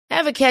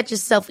Ever catch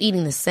yourself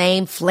eating the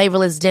same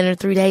flavorless dinner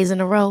 3 days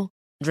in a row?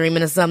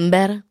 Dreaming of something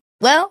better?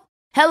 Well,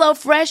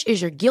 HelloFresh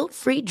is your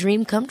guilt-free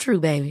dream come true,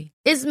 baby.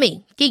 It's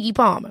me, Keke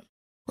Palmer.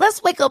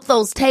 Let's wake up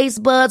those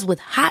taste buds with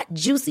hot,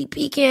 juicy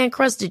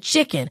pecan-crusted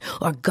chicken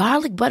or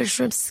garlic butter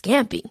shrimp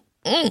scampi.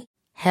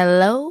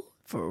 Hello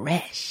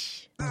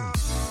Fresh.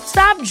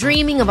 Stop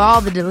dreaming of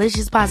all the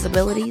delicious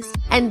possibilities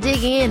and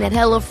dig in at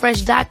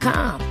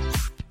HelloFresh.com.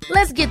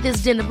 Let's get this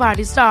dinner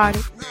party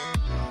started.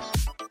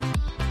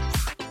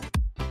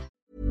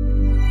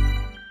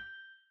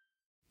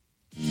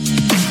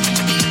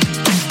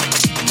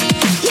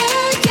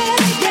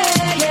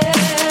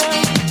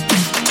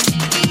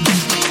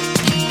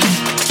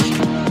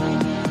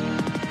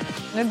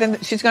 And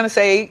then she's going to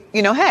say,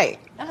 hey,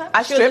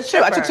 I stripped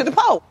too. I took to the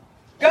pole.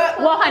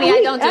 Well, honey,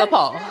 I don't do a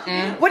pole.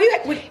 What do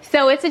you?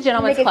 So it's a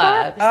gentleman's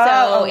club.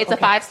 So it's a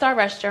 5-star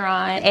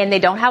restaurant, and they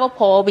don't have a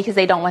pole because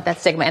they don't want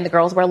that stigma. And the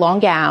girls wear long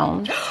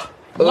gowns.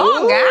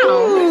 Long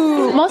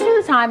gowns? Most of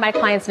the time, my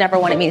clients never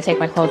wanted me to take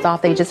my clothes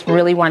off. They just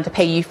really wanted to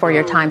pay you for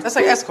your time. That's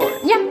like escort.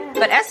 Yeah.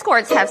 But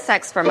escorts have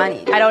sex for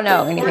money. I don't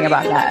know anything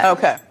about that.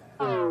 Okay.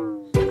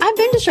 I've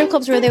been to strip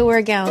clubs where they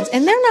wear gowns,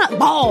 and they're not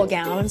ball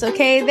gowns,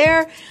 okay?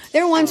 They're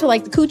ones with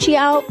like the coochie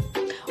out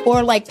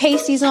or like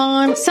pasties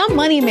on. Some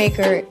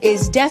moneymaker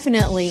is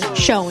definitely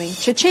showing.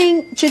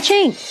 Cha-ching,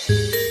 cha-ching.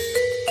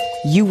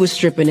 You was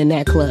stripping in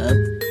that club.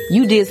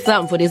 You did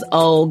something for this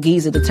old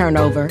geezer to turn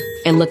over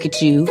and look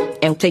at you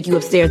and take you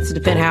upstairs to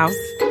the penthouse.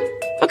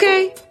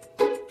 Okay.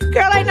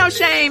 Girl, ain't no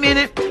shame in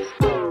it.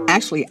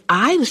 Actually,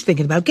 I was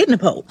thinking about getting a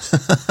pole.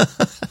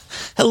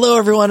 Hello,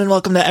 everyone, and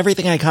welcome to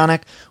Everything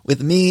Iconic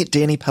with me,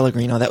 Danny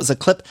Pellegrino. That was a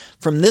clip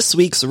from this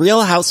week's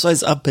Real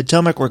Housewives of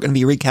Potomac. We're going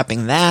to be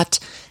recapping that.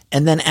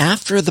 And then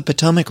after the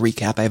Potomac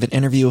recap, I have an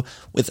interview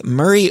with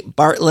Murray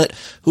Bartlett,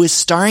 who is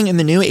starring in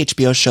the new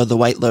HBO show, The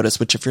White Lotus,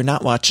 which if you're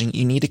not watching,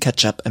 you need to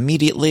catch up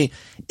immediately.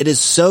 It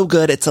is so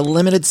good. It's a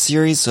limited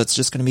series, so it's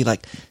just going to be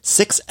like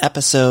 6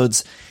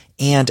 episodes.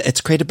 And it's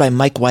created by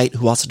Mike White,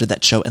 who also did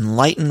that show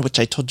Enlightened, which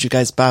I told you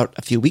guys about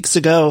a few weeks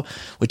ago,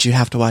 which you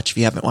have to watch if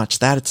you haven't watched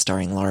that. It's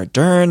starring Laura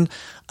Dern.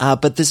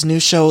 But this new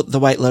show, The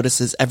White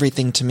Lotus, is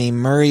everything to me.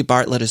 Murray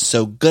Bartlett is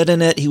so good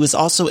in it. He was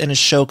also in a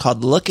show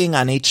called Looking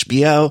on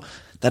HBO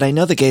that I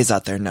know the gays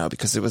out there know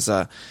because it was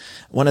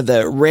one of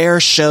the rare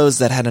shows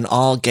that had an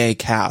all-gay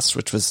cast,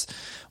 which was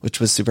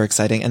super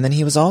exciting. And then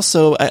he was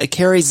also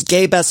Carrie's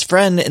gay best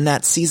friend in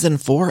that season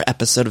 4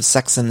 episode of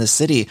Sex and the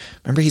City.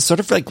 Remember, he sort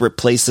of like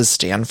replaces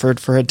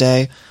Stanford for a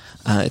day.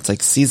 It's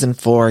like season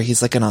 4.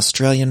 He's like an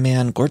Australian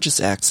man,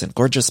 gorgeous accent,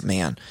 gorgeous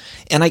man.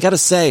 And I gotta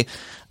say,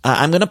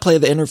 I'm gonna play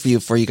the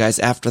interview for you guys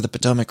after the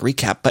Potomac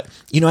recap. But,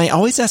 I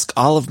always ask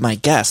all of my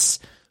guests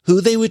who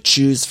they would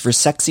choose for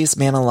Sexiest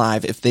Man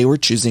Alive if they were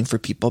choosing for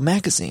People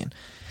magazine.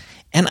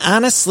 And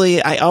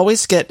honestly, I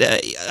always get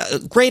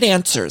great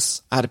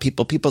answers out of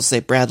people. People say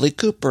Bradley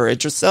Cooper,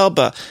 Idris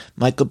Elba,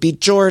 Michael B.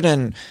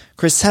 Jordan,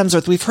 Chris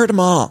Hemsworth. We've heard them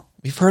all.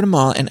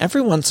 And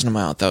every once in a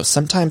while, though,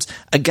 sometimes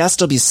a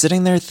guest will be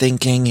sitting there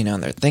thinking,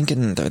 they're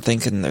thinking.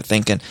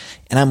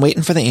 And I'm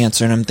waiting for the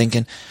answer, and I'm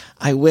thinking,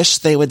 I wish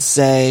they would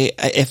say,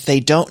 if they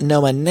don't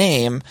know a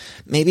name,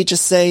 maybe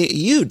just say,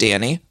 you,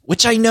 Danny,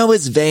 which I know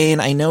is vain.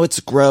 I know it's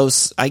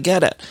gross. I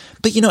get it.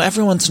 But,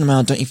 every once in a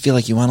while, don't you feel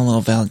like you want a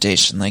little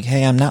validation? Like,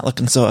 hey, I'm not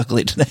looking so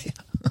ugly today.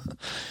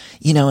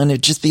 And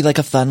it'd just be like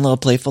a fun little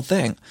playful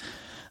thing.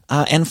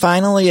 And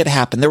finally it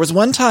happened. There was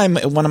one time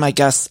one of my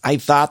guests, I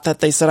thought that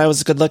they said I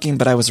was good looking,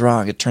 but I was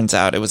wrong. It turns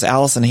out it was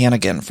Allison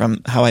Hannigan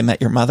from How I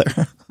Met Your Mother.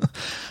 I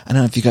don't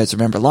know if you guys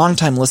remember.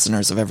 Longtime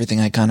listeners of Everything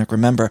Iconic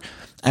remember.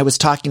 I was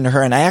talking to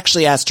her and I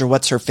actually asked her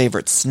what's her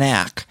favorite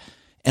snack.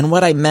 And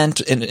what I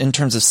meant in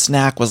terms of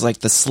snack was like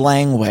the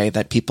slang way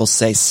that people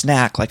say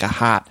snack, like a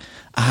hot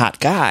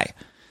guy.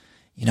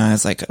 I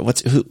was like,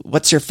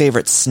 what's your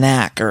favorite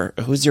snack, or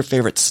who's your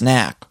favorite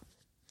snack?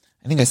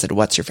 I think I said,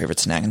 what's your favorite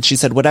snack? And she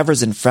said,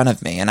 whatever's in front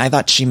of me. And I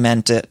thought she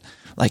meant it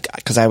like,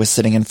 cause I was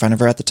sitting in front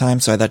of her at the time.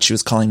 So I thought she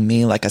was calling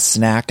me like a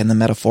snack in the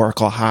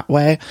metaphorical hot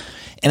way.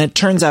 And it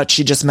turns out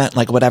she just meant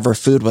like whatever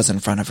food was in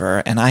front of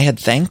her. And I had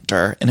thanked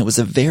her. And it was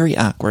a very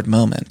awkward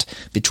moment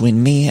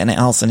between me and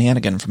Allison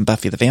Hannigan from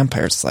Buffy the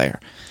Vampire Slayer.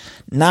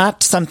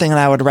 Not something that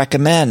I would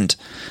recommend,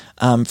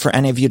 for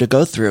any of you to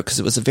go through, cause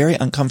it was a very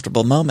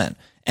uncomfortable moment.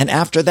 And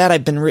after that,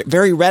 I've been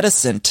very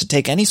reticent to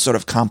take any sort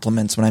of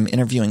compliments when I'm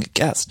interviewing a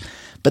guest.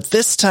 But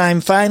this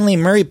time, finally,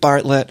 Murray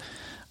Bartlett,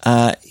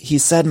 he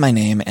said my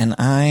name, and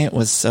I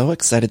was so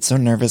excited, so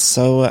nervous,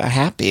 so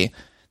happy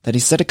that he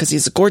said it because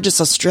he's a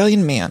gorgeous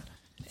Australian man.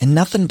 And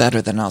nothing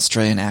better than an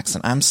Australian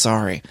accent. I'm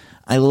sorry.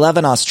 I love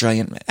an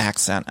Australian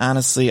accent.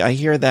 Honestly, I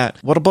hear that,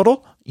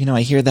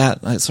 I hear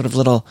that sort of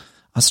little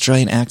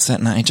Australian accent,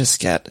 and I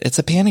just it's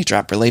a panty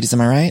dropper, ladies,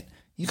 am I right?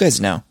 You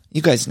guys know.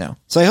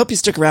 So I hope you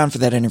stick around for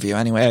that interview.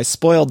 Anyway, I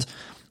spoiled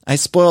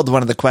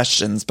one of the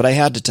questions, but I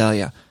had to tell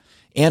you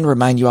and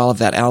remind you all of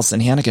that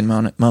Allison Hannigan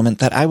moment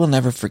that I will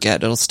never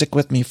forget. It'll stick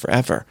with me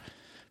forever.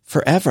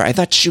 I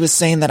thought she was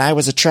saying that I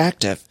was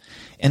attractive,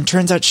 and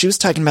turns out she was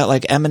talking about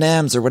like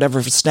M&Ms or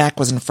whatever snack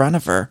was in front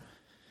of her.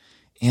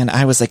 And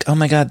I was like, oh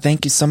my God,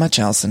 thank you so much,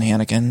 Allison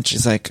Hannigan.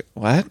 She's like,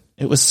 what?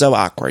 It was so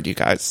awkward, you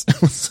guys.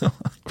 It was so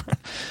awkward.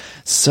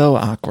 So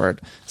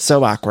awkward.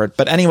 So awkward.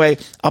 But anyway,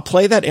 I'll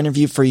play that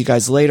interview for you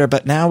guys later.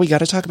 But now we got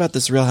to talk about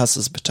this Real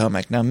Houses of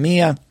Potomac. Now,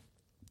 Mia,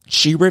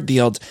 she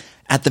revealed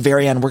at the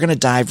very end, we're going to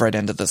dive right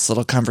into this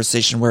little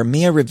conversation where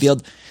Mia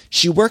revealed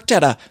she worked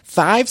at a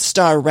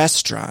 5-star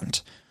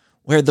restaurant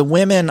where the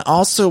women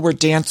also were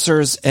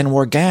dancers and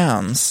wore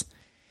gowns,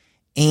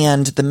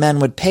 and the men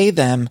would pay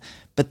them,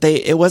 but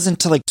it wasn't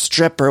to like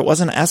strip, or it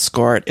wasn't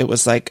escort. It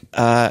was like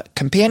a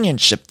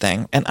companionship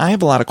thing. And I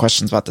have a lot of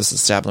questions about this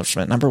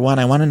establishment. Number one,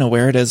 I want to know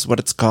where it is, what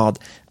it's called.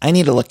 I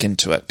need to look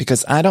into it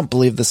because I don't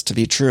believe this to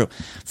be true.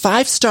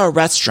 5-star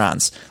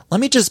restaurants.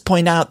 Let me just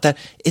point out that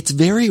it's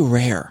very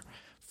rare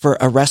for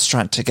a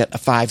restaurant to get a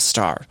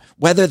 5-star,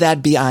 whether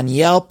that be on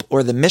Yelp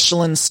or the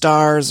Michelin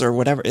stars or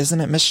whatever.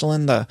 Isn't it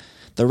Michelin, the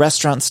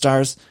restaurant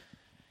stars?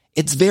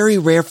 It's very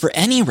rare for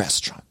any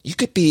restaurant. You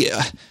could be,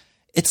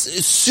 it's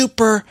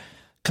super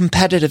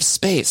competitive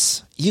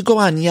space. You go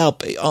on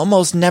Yelp,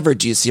 almost never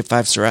do you see a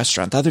 5-star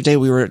restaurant. The other day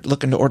we were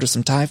looking to order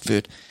some Thai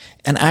food,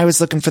 and I was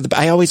looking for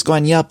I always go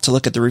on Yelp to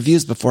look at the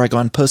reviews before I go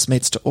on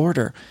Postmates to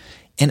order.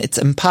 And it's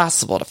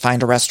impossible to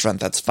find a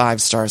restaurant that's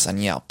 5 stars on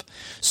Yelp.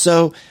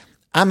 So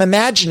I'm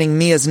imagining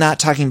Mia's not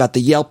talking about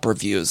the Yelp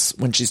reviews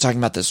when she's talking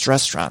about this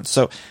restaurant.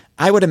 So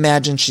I would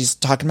imagine she's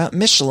talking about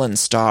Michelin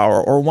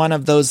star or one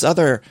of those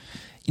other,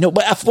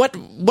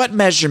 what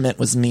measurement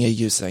was Mia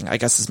using, I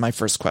guess is my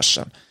first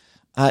question.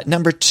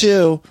 Number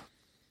two,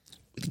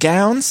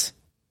 gowns.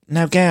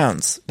 Now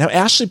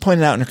Ashley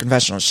pointed out in her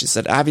confessional, she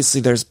said,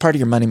 obviously there's part of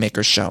your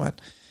moneymaker showing.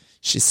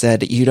 She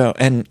said,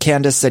 and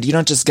Candace said, you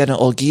don't just get an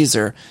old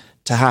geezer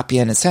to hop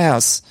you in his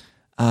house,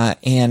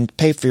 and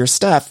pay for your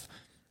stuff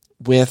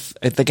with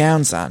the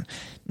gowns on.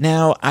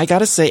 Now, I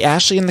gotta say,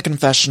 Ashley in the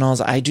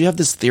confessionals, I do have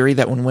this theory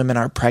that when women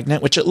are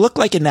pregnant, which it looked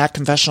like in that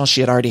confessional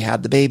she had already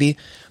had the baby,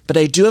 but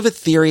I do have a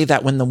theory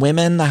that when the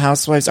women, the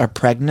housewives, are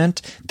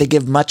pregnant, they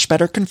give much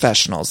better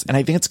confessionals. And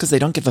I think it's because they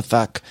don't give a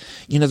fuck.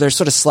 They're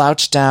sort of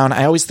slouched down.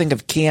 I always think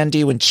of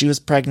Candy when she was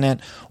pregnant,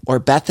 or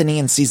Bethany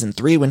in season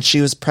 3 when she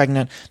was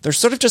pregnant. They're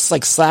sort of just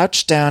like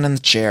slouched down in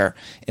the chair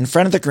in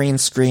front of the green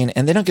screen,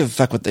 and they don't give a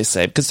fuck what they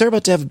say because they're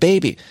about to have a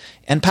baby.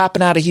 And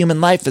popping out a human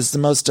life is the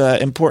most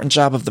important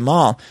job of them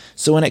all.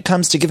 So when it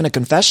comes to giving a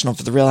confessional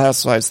for the Real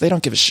Housewives, they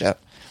don't give a shit.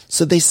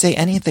 So they say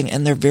anything,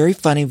 and they're very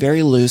funny,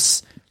 very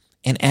loose.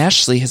 And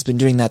Ashley has been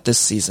doing that this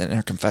season in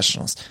her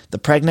confessionals. The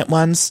pregnant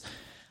ones,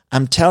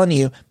 I'm telling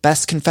you,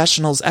 best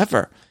confessionals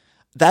ever.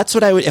 That's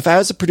what I would, if I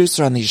was a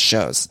producer on these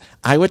shows,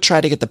 I would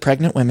try to get the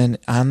pregnant women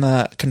on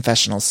the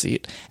confessional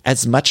seat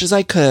as much as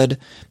I could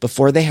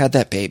before they had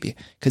that baby.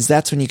 Because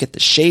that's when you get the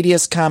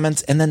shadiest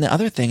comments. And then the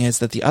other thing is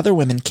that the other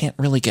women can't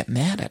really get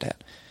mad at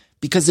it.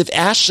 Because if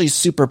Ashley's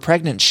super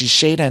pregnant, she's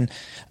shading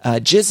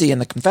Jizzy in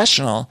the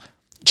confessional,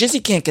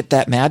 Jizzy can't get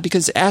that mad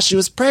because Ashley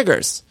was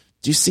preggers.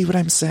 Do you see what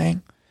I'm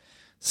saying?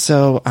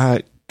 So,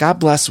 God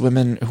bless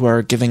women who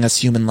are giving us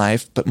human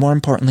life, but more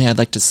importantly, I'd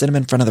like to sit them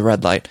in front of the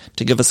red light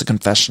to give us a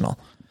confessional,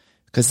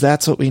 because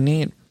that's what we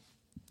need.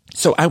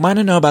 So I want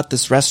to know about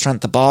this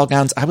restaurant, the ball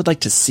gowns. I would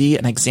like to see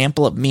an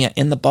example of Mia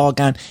in the ball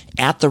gown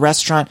at the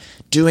restaurant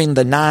doing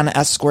the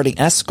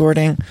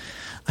non-escorting.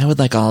 I would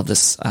like all of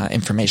this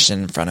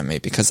information in front of me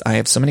because I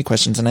have so many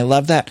questions. And I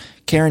love that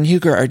Karen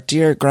Huger, our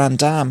dear grande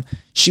dame,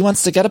 she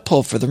wants to get a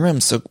pole for the room.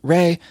 So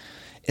Ray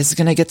is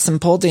going to get some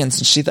pole dance.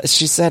 And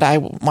she said, I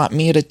want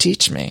Mia to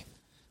teach me.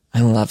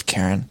 I love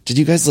Karen. Did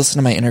you guys listen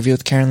to my interview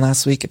with Karen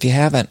last week? If you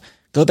haven't,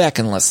 go back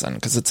and listen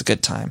because it's a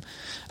good time.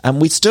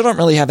 We still don't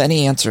really have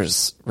any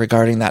answers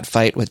regarding that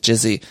fight with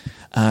Jizzy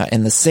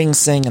and the Sing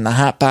Sing and the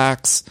hot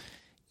box.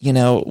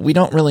 We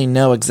don't really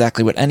know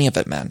exactly what any of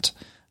it meant.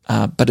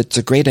 But it's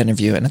a great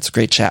interview and it's a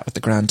great chat with the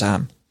grande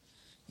dame.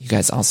 You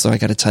guys also, I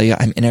got to tell you,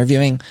 I'm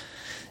interviewing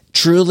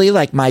truly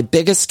like my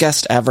biggest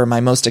guest ever, my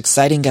most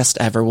exciting guest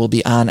ever will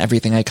be on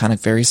Everything Iconic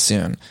very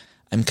soon.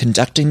 I'm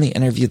conducting the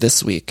interview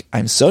this week.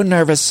 I'm so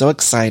nervous, so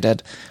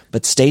excited,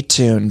 but stay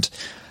tuned.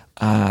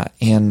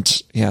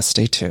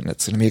 Stay tuned.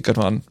 It's going to be a good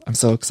one. I'm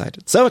so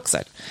excited. So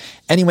excited.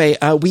 Anyway,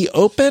 we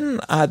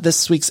open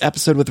this week's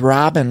episode with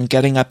Robin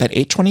getting up at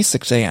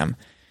 8:26 a.m.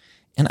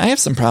 And I have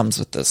some problems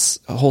with this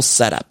whole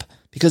setup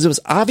because it was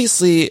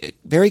obviously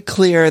very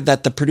clear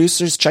that the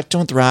producers checked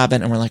in with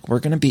Robin and were like, we're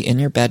going to be in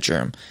your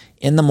bedroom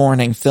in the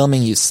morning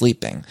filming you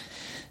sleeping.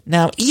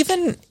 Now,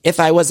 even if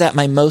I was at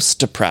my most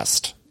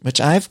depressed, which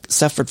I've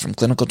suffered from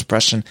clinical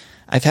depression,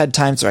 I've had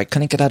times where I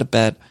couldn't get out of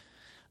bed.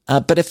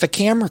 But if a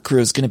camera crew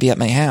is going to be at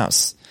my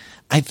house,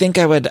 I think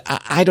I would,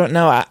 I don't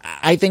know,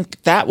 I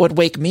think that would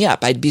wake me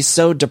up. I'd be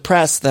so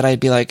depressed that I'd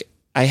be like,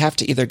 I have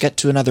to either get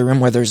to another room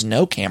where there's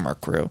no camera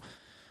crew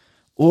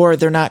or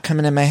they're not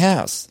coming in my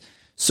house.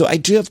 So I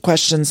do have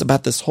questions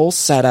about this whole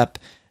setup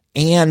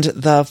and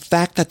the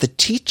fact that the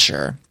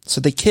teacher, so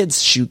the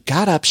kids, she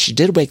got up, she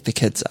did wake the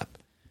kids up.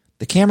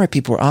 The camera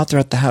people were all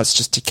throughout the house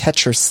just to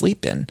catch her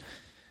sleeping.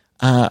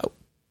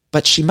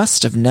 But she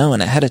must have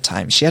known ahead of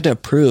time. She had to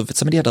approve.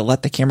 Somebody had to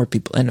let the camera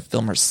people in to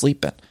film her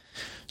sleeping.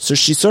 So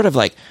she sort of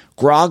like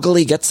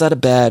groggily gets out of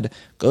bed,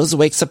 goes,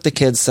 wakes up the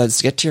kids,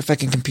 says, get to your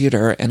fucking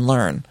computer and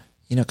learn,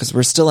 because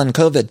we're still in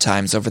COVID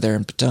times over there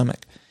in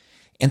Potomac.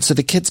 And so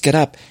the kids get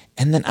up,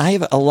 and then I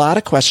have a lot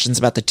of questions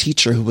about the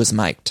teacher who was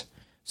mic'd.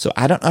 So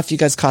I don't know if you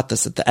guys caught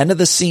this. At the end of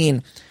the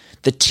scene,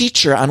 the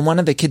teacher on one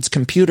of the kids'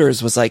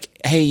 computers was like,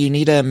 hey, you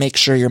need to make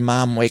sure your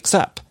mom wakes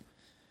up.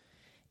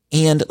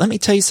 And let me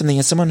tell you something.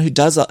 As someone who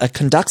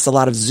conducts a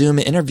lot of Zoom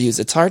interviews,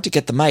 it's hard to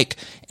get the mic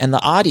and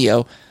the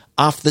audio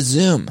off the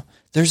Zoom.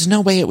 There's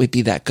no way it would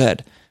be that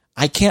good.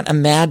 I can't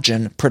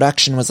imagine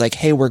production was like,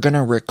 hey, we're going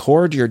to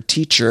record your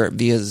teacher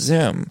via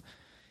Zoom.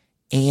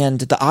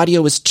 And the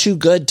audio was too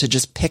good to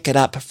just pick it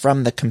up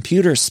from the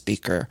computer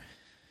speaker.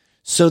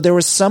 So there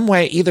was some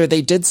way, either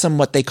they did some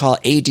what they call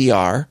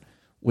ADR,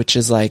 which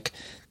is like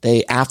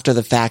they, after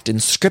the fact in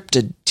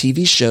scripted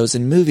TV shows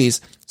and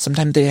movies,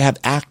 sometimes they have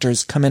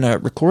actors come in a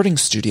recording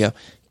studio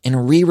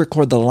and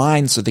re-record the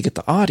lines so they get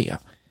the audio.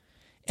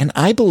 And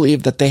I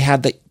believe that they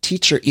had the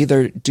teacher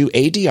either do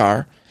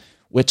ADR,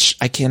 which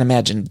I can't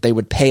imagine they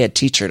would pay a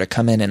teacher to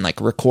come in and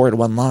like record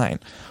one line.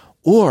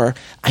 Or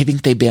I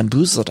think they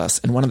bamboozled us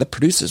and one of the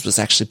producers was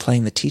actually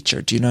playing the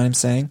teacher. Do you know what I'm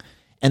saying?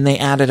 And they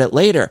added it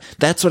later.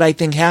 That's what I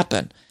think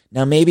happened.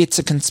 Now, maybe it's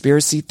a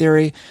conspiracy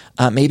theory.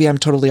 Maybe I'm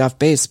totally off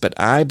base, but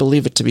I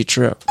believe it to be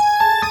true.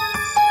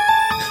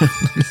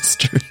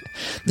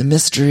 The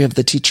mystery of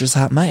the teacher's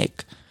hot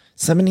mic.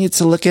 Somebody needs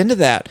to look into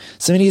that.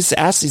 Somebody needs to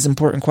ask these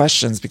important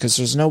questions because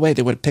there's no way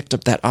they would have picked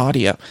up that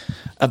audio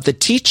of the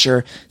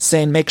teacher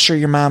saying, make sure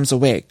your mom's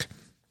awake.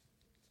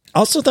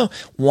 Also, though,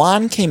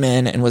 Juan came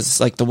in and was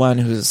like the one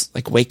who's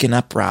like waking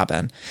up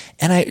Robin.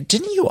 And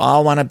didn't you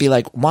all want to be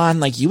like, Juan,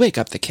 like you wake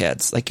up the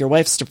kids, like your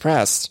wife's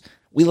depressed.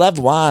 We love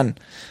Juan,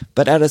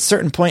 but at a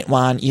certain point,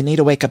 Juan, you need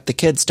to wake up the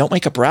kids. Don't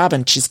wake up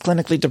Robin. She's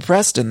clinically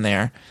depressed in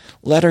there.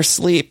 Let her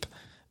sleep.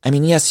 I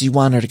mean, yes, you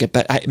want her to get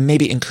better.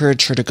 Maybe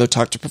encourage her to go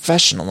talk to a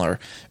professional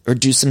or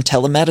do some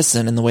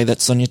telemedicine in the way that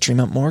Sonia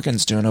Tremont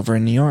Morgan's doing over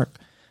in New York.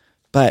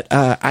 But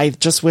I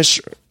just wish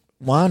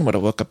Juan would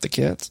have woke up the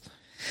kids.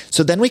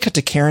 So then we cut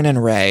to Karen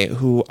and Ray,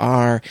 who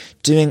are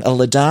doing a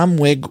Ladam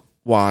Wig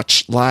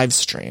Watch live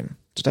stream.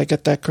 Did I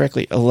get that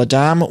correctly? A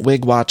Ladam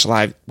Wig Watch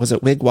live. Was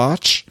it Wig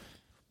Watch?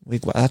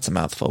 That's a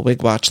mouthful.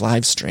 Wig Watch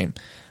live stream.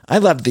 I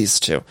love these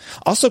two.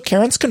 Also,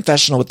 Karen's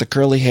confessional with the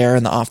curly hair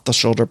and the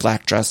off-the-shoulder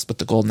black dress with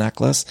the gold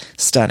necklace.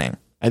 Stunning.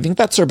 I think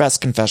that's her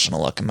best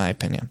confessional look, in my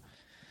opinion.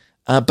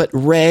 But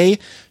Ray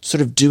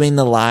sort of doing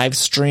the live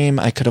stream,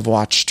 I could have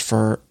watched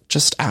for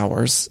just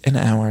hours and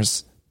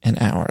hours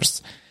and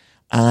hours.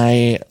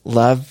 I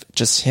love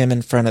just him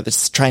in front of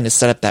this, trying to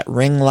set up that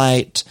ring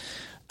light,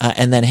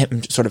 and then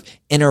him sort of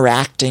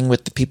interacting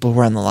with the people who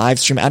are on the live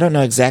stream. I don't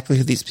know exactly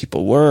who these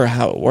people were or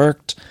how it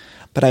worked,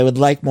 but I would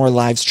like more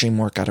live stream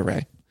work out of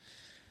Ray.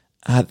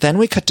 Then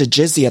we cut to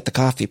Jizzy at the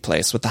coffee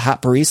place with the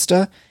hot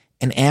barista,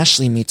 and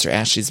Ashley meets her.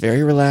 Ashley's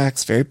very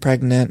relaxed, very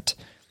pregnant.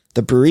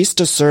 The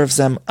barista serves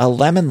them a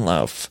lemon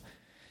loaf.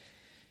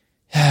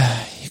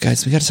 You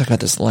guys, we got to talk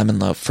about this lemon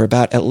loaf for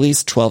about at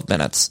least 12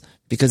 minutes.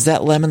 Because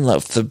that lemon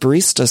loaf, the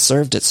barista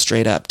served it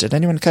straight up. Did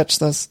anyone catch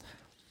this?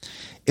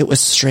 It was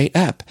straight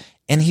up.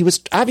 And he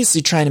was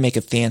obviously trying to make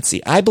it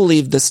fancy. I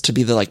believe this to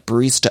be the like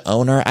barista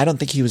owner. I don't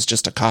think he was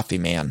just a coffee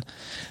man.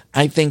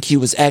 I think he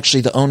was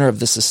actually the owner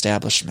of this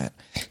establishment.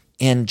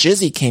 And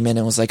Jizzy came in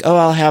and was like, oh,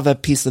 I'll have a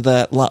piece of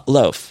the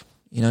loaf.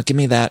 Give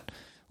me that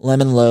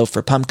lemon loaf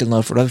or pumpkin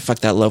loaf, whatever the fuck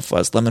that loaf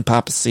was. Lemon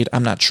papa seed.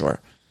 I'm not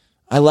sure.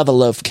 I love a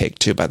loaf cake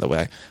too, by the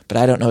way. But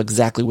I don't know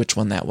exactly which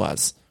one that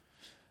was.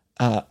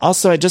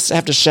 Also, I just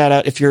have to shout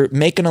out, if you're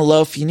making a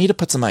loaf, you need to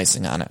put some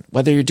icing on it.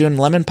 Whether you're doing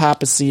lemon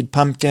papa seed,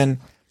 pumpkin,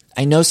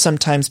 I know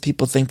sometimes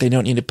people think they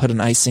don't need to put an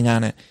icing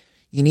on it.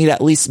 You need to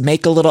at least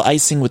make a little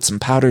icing with some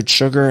powdered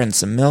sugar and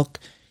some milk.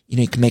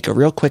 You can make a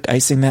real quick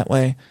icing that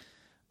way.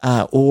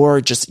 Or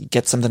just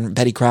get something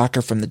Betty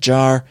Crocker from the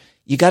jar.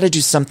 You got to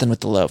do something with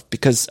the loaf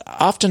because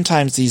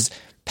oftentimes these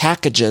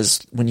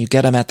packages, when you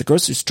get them at the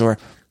grocery store,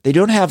 they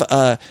don't have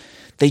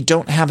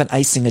an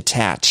icing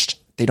attached.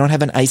 They don't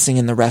have an icing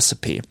in the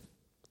recipe.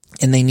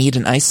 And they need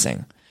an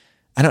icing.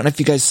 I don't know if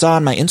you guys saw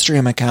on my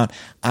Instagram account,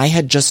 I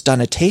had just done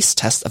a taste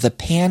test of the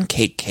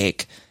pancake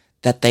cake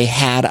that they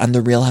had on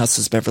the Real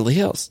Houses of Beverly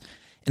Hills.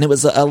 And it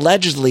was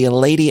allegedly a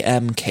Lady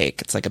M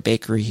cake. It's like a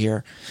bakery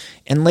here.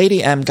 And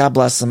Lady M, God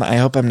bless them. I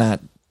hope I'm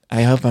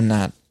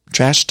not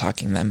trash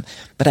talking them.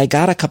 But I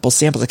got a couple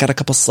samples. I got a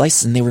couple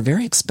slices and they were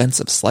very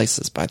expensive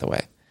slices, by the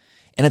way.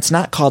 And it's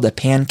not called a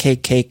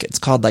pancake cake. It's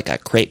called like a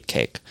crepe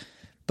cake.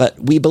 But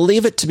we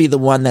believe it to be the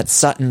one that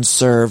Sutton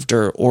served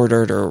or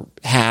ordered or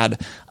had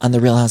on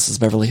the Real Houses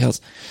of Beverly Hills.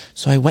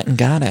 So I went and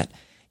got it.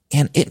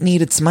 And it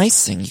needed some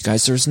icing, you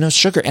guys. There was no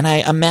sugar. And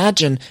I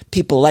imagine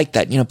people like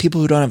that. People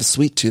who don't have a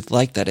sweet tooth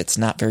like that. It's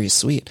not very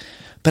sweet.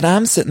 But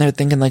I'm sitting there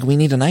thinking, like, we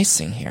need an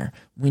icing here.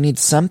 We need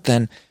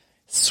something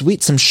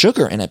sweet, some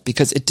sugar in it.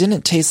 Because it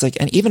didn't taste like...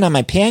 And even on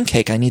my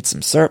pancake, I need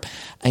some syrup.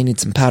 I need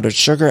some powdered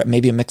sugar.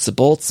 Maybe a mix of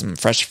both, some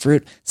fresh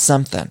fruit,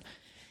 something.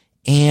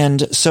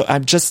 And so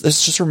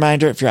it's just a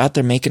reminder, if you're out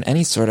there making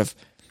any sort of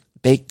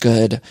baked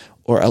good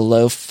or a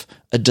loaf,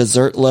 a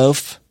dessert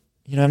loaf,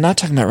 I'm not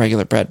talking about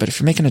regular bread, but if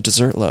you're making a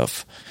dessert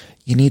loaf,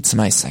 you need some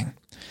icing.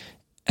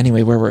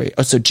 Anyway, where were we?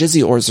 Oh, so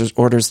Jizzy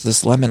orders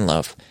this lemon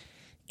loaf,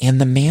 and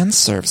the man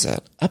serves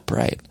it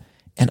upright.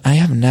 And I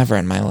have never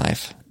in my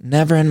life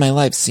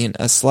seen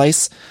a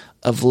slice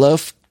of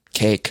loaf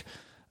cake,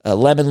 a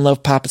lemon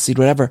loaf, papa seed,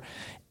 whatever.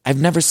 I've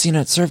never seen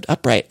it served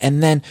upright.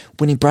 And then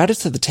when he brought it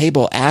to the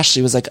table,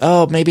 Ashley was like,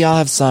 oh, maybe I'll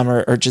have some.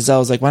 Or Giselle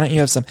was like, why don't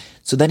you have some?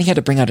 So then he had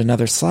to bring out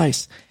another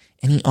slice,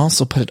 and he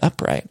also put it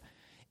upright.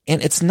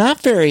 And it's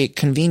not very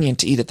convenient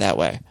to eat it that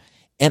way.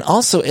 And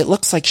also, it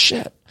looks like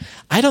shit.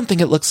 I don't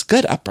think it looks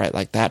good upright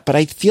like that, but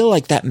I feel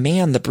like that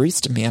man, the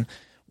barista man,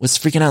 was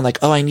freaking out like,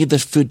 oh, I need the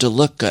food to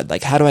look good.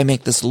 Like, how do I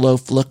make this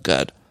loaf look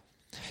good?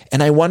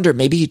 And I wonder,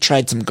 maybe he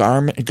tried some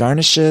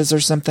garnishes or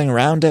something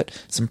around it,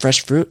 some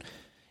fresh fruit,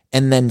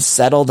 and then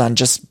settled on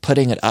just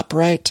putting it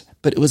upright.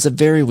 But it was a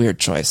very weird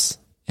choice.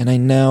 And I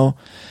know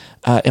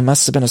it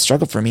must have been a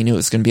struggle for him. He knew it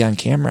was going to be on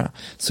camera,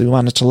 so he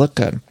wanted to look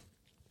good.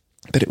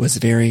 But it was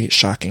very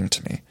shocking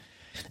to me.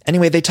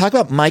 Anyway, they talk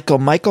about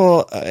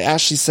Michael.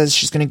 Ashley says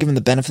she's going to give him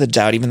the benefit of the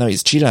doubt, even though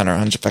he's cheated on her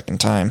 100 fucking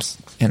times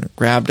and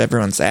grabbed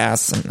everyone's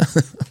ass. And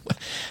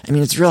I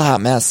mean, it's a real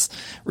hot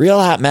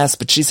mess,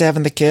 but she's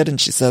having the kid and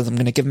she says, I'm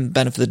going to give him the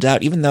benefit of the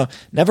doubt, even though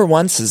never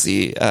once has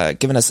he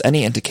given us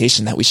any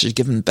indication that we should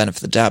give him the benefit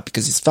of the doubt,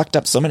 because he's fucked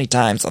up so many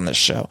times on this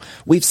show.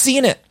 We've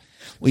seen it.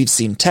 We've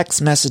seen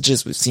text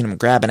messages. We've seen him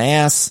grab an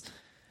ass.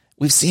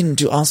 We've seen him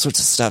do all sorts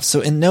of stuff.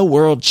 So in no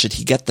world should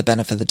he get the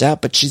benefit of the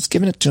doubt, but she's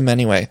given it to him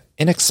anyway,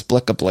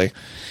 inexplicably.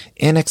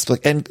 And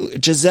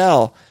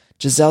Giselle's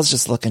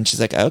just looking.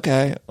 She's like,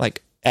 okay.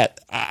 Like,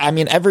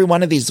 every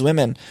one of these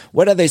women,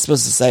 what are they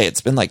supposed to say?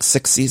 It's been like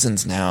 6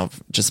 seasons now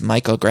of just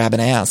Michael grabbing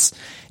ass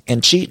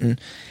and cheating.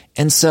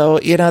 And so,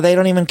 they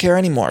don't even care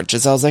anymore.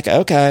 Giselle's like,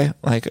 okay,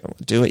 like,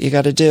 do what you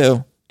got to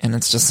do. And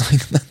it's just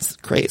like, that's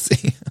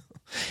crazy.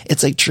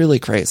 It's like truly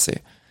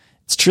crazy.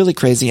 It's truly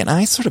crazy. And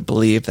I sort of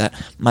believe that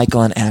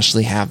Michael and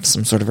Ashley have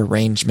some sort of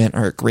arrangement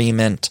or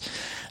agreement.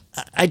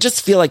 I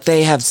just feel like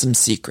they have some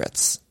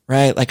secrets,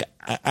 right? Like,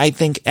 I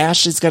think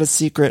Ashley's got a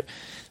secret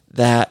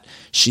that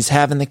she's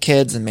having the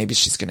kids and maybe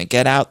she's going to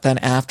get out then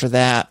after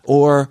that.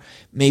 Or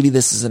maybe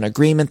this is an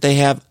agreement they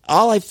have.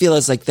 All I feel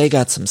is like they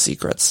got some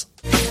secrets.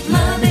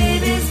 My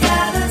baby's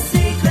got a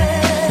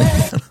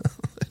secret.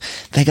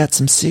 They got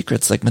some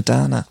secrets like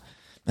Madonna.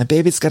 My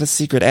baby's got a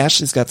secret.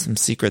 Ashley's got some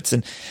secrets.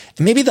 And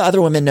maybe the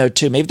other women know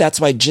too. Maybe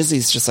that's why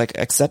Jizzy's just like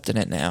accepting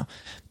it now.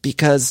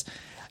 Because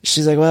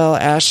she's like, well,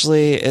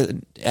 Ashley,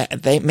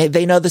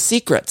 they know the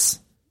secrets.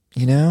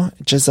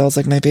 Giselle's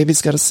like, my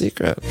baby's got a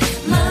secret.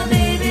 My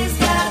baby's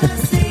got a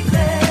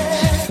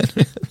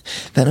secret.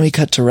 Then we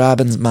cut to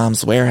Robin's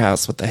mom's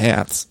warehouse with the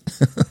hats.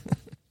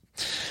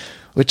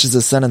 Which is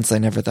a sentence I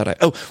never thought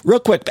Oh,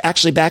 real quick,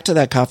 actually, back to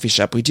that coffee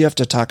shop. We do have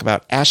to talk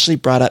about Ashley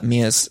brought up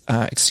Mia's,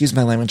 excuse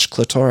my language,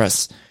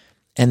 clitoris.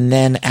 And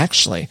then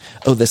actually,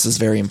 this is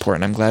very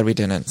important. I'm glad we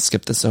didn't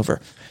skip this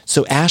over.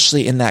 So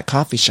Ashley, in that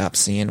coffee shop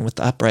scene with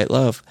the upright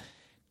loaf,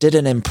 did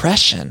an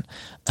impression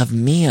of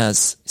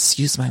Mia's,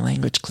 excuse my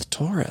language,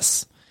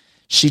 clitoris.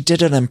 She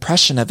did an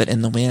impression of it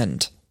in the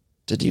wind.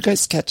 Did you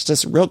guys catch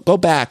this? Go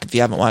back if you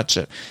haven't watched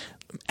it.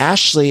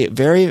 Ashley,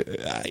 very,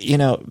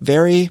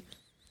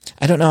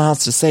 I don't know how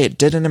else to say it,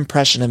 did an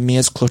impression of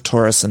Mia's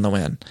clitoris in the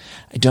wind.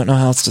 I don't know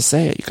how else to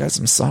say it, you guys.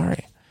 I'm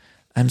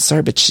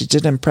sorry, but she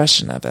did an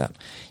impression of it.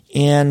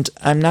 And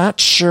I'm not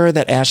sure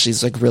that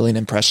Ashley's like really an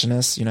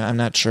impressionist. I'm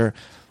not sure.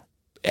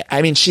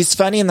 I mean, she's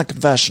funny in the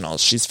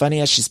confessionals. She's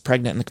funny as she's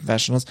pregnant in the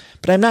confessionals,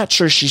 but I'm not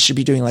sure she should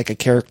be doing like a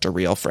character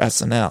reel for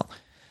SNL,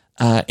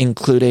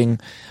 including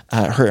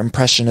her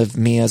impression of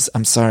Mia's,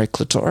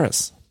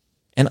 clitoris.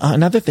 And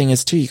another thing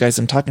is too, you guys,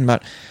 I'm talking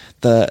about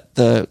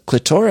the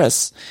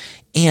clitoris.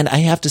 And I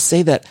have to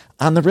say that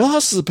on the Real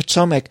Houses of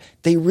Potomac,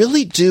 they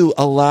really do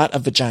a lot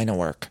of vagina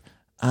work.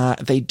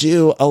 They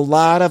do a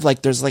lot of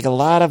there's a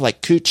lot of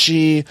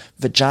coochie,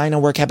 vagina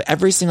work.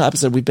 Every single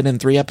episode, we've been in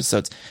 3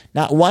 episodes.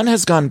 Not one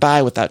has gone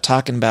by without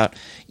talking about,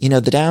 the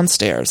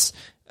downstairs,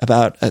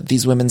 about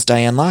these women's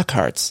Diane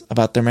Lockharts,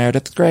 about their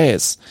Meredith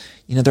Greys.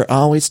 They're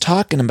always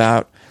talking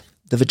about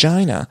the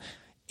vagina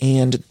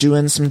and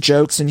doing some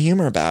jokes and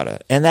humor about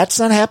it. And that's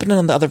not happening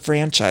on the other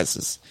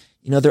franchises.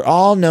 They're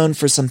all known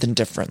for something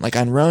different. Like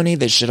on Roni,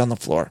 they shit on the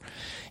floor.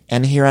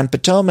 And here on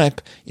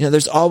Potomac,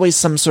 there's always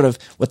some sort of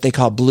what they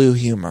call blue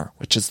humor,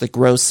 which is the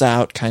gross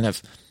out kind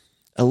of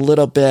a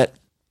little bit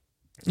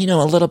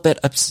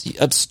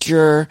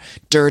obscure,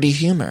 dirty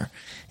humor.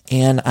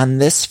 And on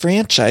this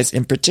franchise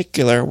in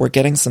particular, we're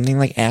getting something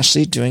like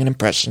Ashley doing an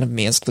impression of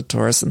Mia's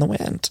clitoris in the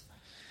wind.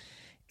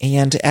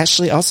 And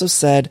Ashley also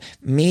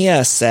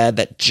Mia said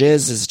that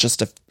jizz is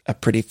just a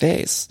pretty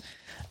face.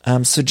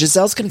 So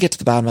Giselle's going to get to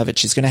the bottom of it.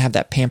 She's going to have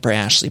that Pamper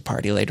Ashley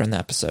party later in the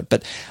episode.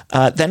 But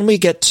then we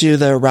get to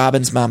the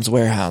Robin's mom's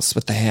warehouse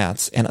with the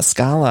hats, and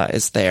Askale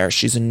is there.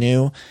 She's a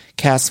new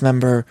cast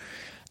member.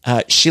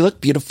 She looked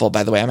beautiful,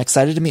 by the way. I'm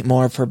excited to meet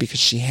more of her because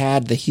she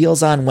had the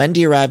heels on.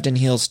 Wendy arrived in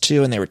heels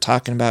too, and they were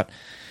talking about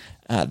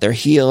their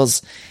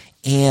heels.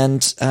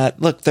 And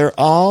look, they're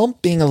all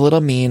being a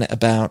little mean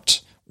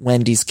about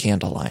Wendy's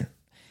candle line.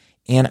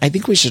 And I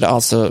think we should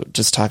also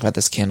just talk about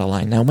this candle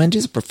line. Now,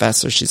 Wendy's a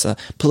professor. She's a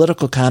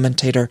political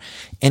commentator.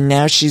 And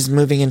now she's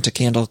moving into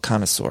candle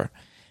connoisseur.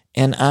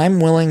 And I'm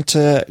willing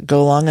to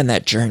go along on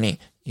that journey.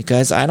 You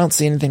guys, I don't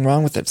see anything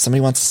wrong with it. If somebody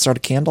wants to start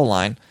a candle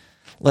line,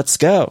 let's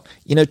go.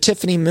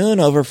 Tiffany Moon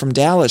over from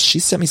Dallas, she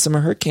sent me some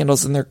of her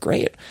candles and they're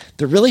great.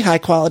 They're really high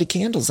quality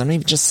candles. I'm not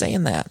even just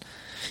saying that.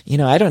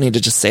 I don't need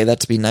to just say that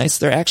to be nice.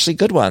 They're actually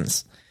good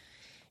ones.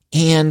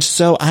 And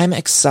so I'm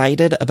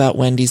excited about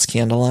Wendy's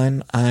candle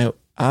line.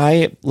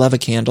 I love a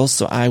candle,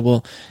 so I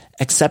will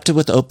accept it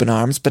with open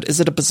arms. But is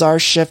it a bizarre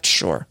shift?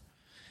 Sure.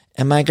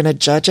 Am I going to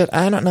judge it?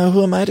 I don't know.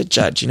 Who am I to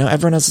judge?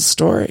 Everyone has a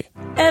story.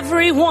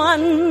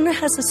 Everyone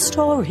has a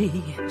story,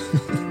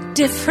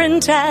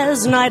 different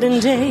as night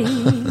and day.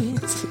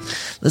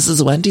 This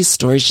is Wendy's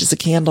story. She's a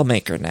candle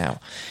maker now.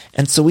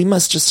 And so we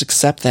must just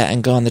accept that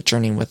and go on the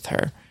journey with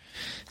her.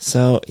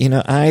 So,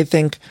 I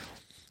think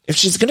if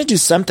she's going to do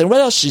something,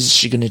 what else is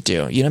she going to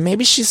do?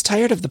 Maybe she's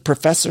tired of the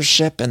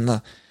professorship and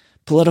the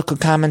political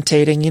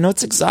commentating.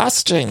 It's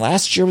exhausting.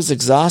 Last year was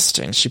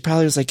exhausting. She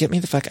probably was like, get me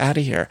the fuck out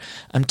of here.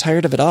 I'm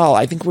tired of it all.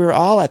 I think we were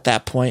all at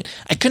that point.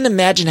 I couldn't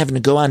imagine having to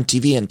go on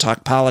TV and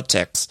talk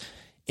politics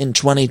in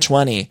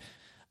 2020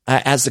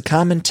 as a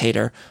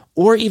commentator,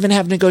 or even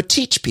having to go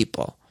teach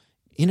people.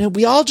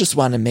 We all just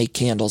want to make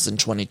candles in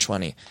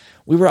 2020.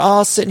 We were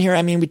all sitting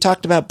here. We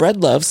talked about bread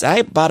loaves.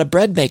 I bought a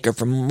bread maker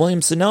from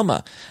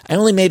Williams-Sonoma. I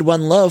only made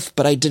one loaf,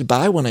 but I did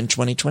buy one in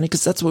 2020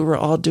 because that's what we were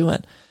all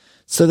doing.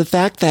 So the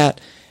fact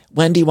that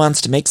Wendy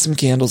wants to make some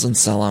candles and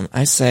sell them,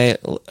 I say,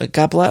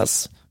 God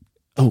bless.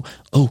 Oh,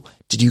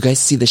 did you guys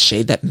see the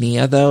shade that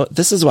Mia, though?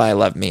 This is why I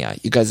love Mia.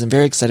 You guys, I'm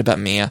very excited about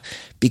Mia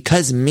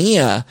because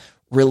Mia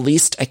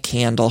released a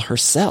candle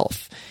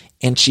herself.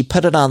 And she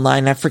put it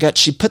online. I forget.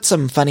 She put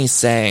some funny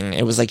saying.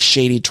 It was like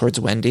shady towards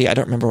Wendy. I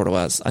don't remember what it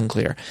was.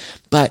 Unclear.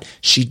 But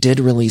she did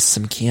release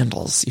some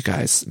candles, you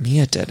guys.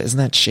 Mia did. Isn't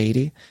that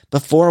shady?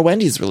 Before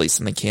Wendy's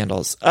releasing the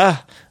candles. I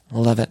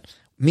love it.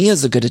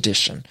 Mia's a good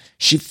addition.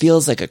 She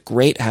feels like a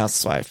great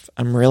housewife.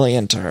 I'm really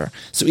into her.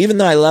 So even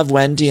though I love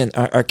Wendy and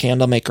our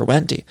candle maker,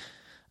 Wendy,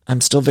 I'm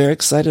still very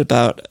excited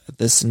about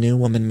this new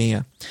woman,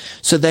 Mia.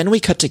 So then we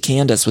cut to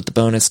Candace with the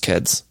bonus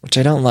kids, which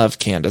I don't love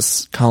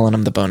Candace calling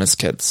them the bonus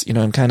kids. I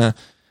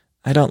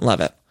don't love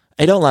it.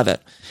 I don't love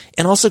it.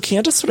 And also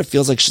Candace sort of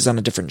feels like she's on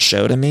a different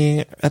show to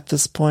me at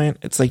this point.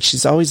 It's like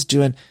she's always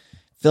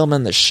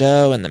filming the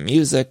show and the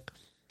music.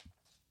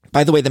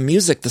 By the way, the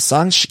music, the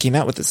songs she came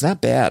out with is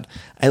not bad.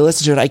 I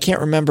listened to it. I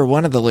can't remember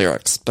one of the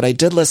lyrics, but I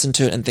did listen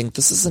to it and think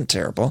this isn't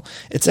terrible.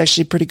 It's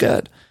actually pretty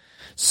good.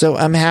 So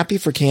I'm happy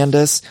for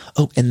Candace.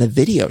 Oh, and the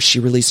video, she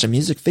released a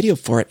music video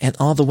for it and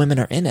all the women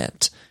are in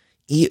it.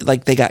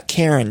 Like they got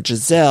Karen,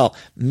 Giselle,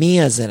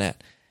 Mia's in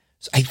it.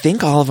 So I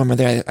think all of them are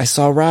there. I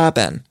saw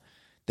Robin.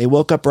 They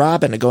woke up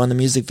Robin to go in the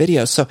music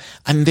video. So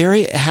I'm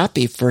very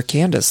happy for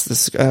Candace,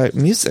 this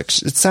music.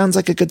 It sounds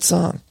like a good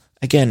song.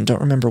 Again, don't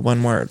remember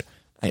one word.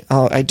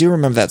 I do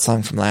remember that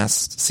song from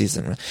last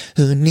season.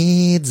 Who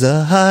needs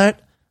a heart?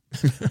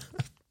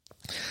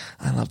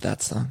 I love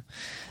that song.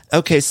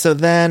 Okay, so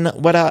then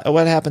what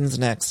happens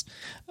next?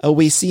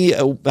 We see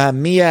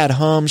Mia at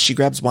home. She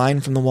grabs wine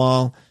from the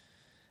wall,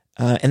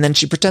 and then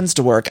she pretends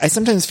to work. I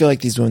sometimes feel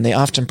like these women, they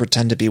often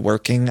pretend to be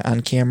working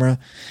on camera,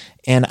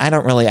 and I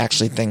don't really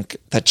actually think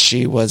that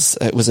it was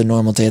a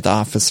normal day at the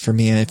office for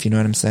Mia, if you know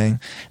what I'm saying.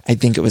 I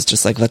think it was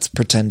just like, let's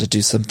pretend to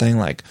do something,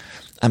 like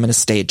I'm going to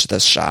stage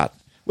this shot.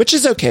 Which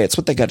is okay. It's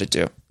what they got to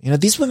do.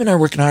 These women are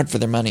working hard for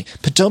their money.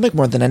 Potomac,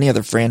 more than any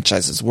other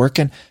franchise, is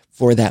working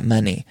for that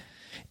money.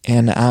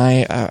 And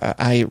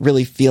I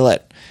really feel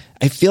it.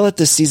 I feel it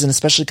this season,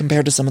 especially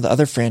compared to some of the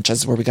other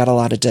franchises where we got a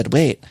lot of dead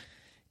weight.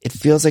 It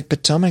feels like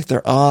Potomac,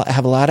 they're all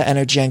have a lot of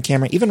energy on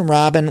camera. Even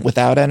Robin,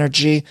 without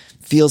energy,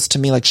 feels to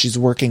me like she's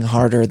working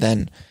harder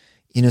than,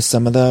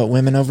 some of the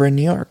women over in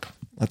New York,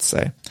 let's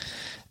say.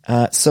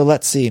 So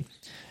let's see.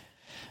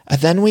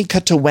 Then we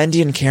cut to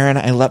Wendy and Karen.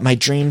 I let my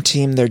dream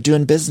team. They're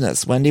doing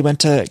business. Wendy went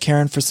to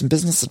Karen for some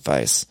business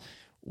advice,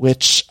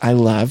 which I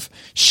love.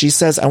 She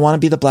says, I want to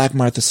be the Black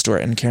Martha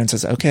Stewart. And Karen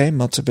says, okay,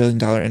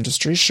 multi-billion-dollar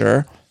industry,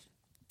 sure.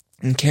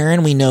 And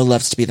Karen, we know,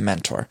 loves to be the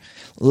mentor.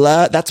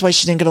 That's why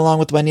she didn't get along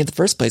with Wendy in the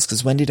first place,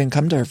 because Wendy didn't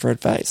come to her for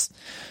advice.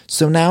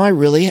 So now I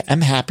really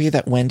am happy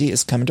that Wendy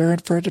is coming to her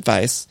for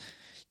advice.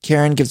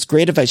 Karen gives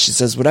great advice. She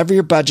says, whatever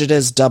your budget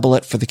is, double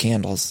it for the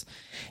candles.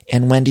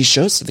 And Wendy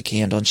shows her the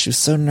candle, and she was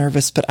so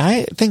nervous. But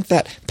I think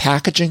that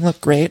packaging looked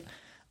great.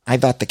 I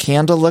thought the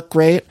candle looked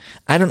great.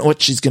 I don't know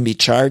what she's going to be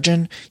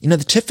charging. The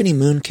Tiffany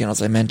Moon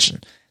candles I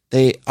mentioned,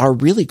 they are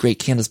really great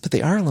candles, but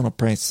they are a little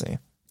pricey.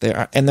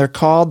 And they're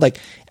called, like,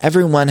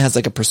 everyone has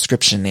like a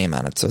prescription name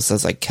on it. So it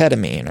says like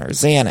ketamine or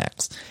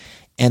Xanax.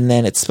 And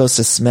then it's supposed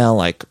to smell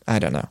like, I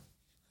don't know,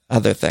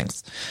 other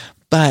things.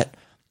 But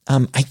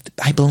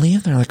I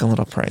believe they're like a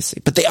little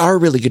pricey, but they are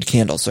really good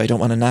candles. So I don't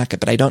want to knock it,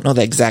 but I don't know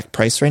the exact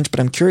price range, but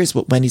I'm curious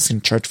what Wendy's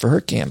going to charge for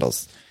her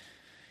candles,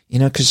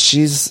 cause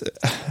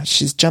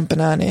she's jumping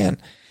on in.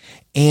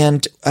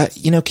 And,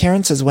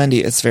 Karen says,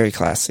 Wendy, it's very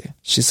classy.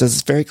 She says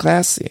it's very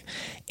classy.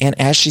 And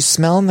as she's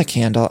smelling the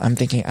candle, I'm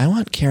thinking, I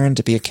want Karen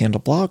to be a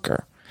candle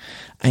blogger.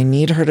 I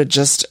need her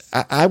to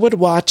I would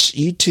watch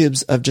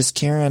YouTubes of just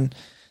Karen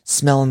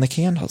smelling the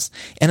candles.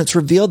 And it's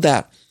revealed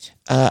that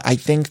I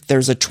think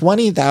there's a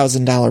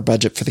 $20,000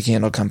 budget for the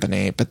candle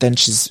company, but then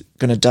she's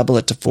going to double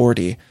it to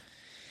 40.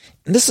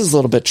 And this is a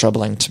little bit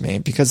troubling to me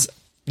because,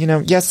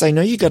 yes, I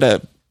know you got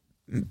to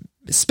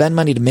spend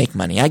money to make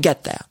money. I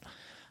get that.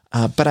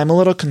 But I'm a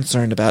little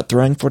concerned about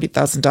throwing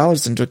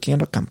 $40,000 into a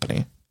candle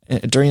company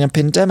during a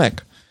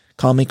pandemic.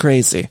 Call me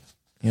crazy.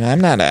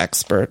 I'm not an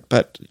expert,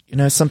 but,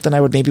 something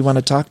I would maybe want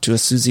to talk to a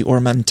Susie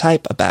Orman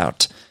type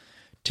about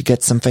to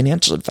get some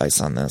financial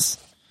advice on this.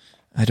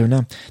 I don't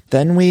know.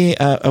 Then we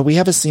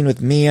have a scene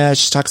with Mia.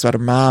 She talks about her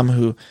mom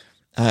who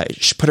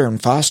she put her in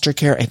foster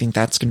care. I think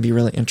that's going to be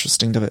really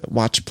interesting to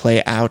watch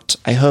play out.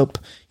 I hope,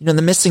 the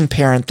missing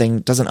parent thing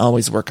doesn't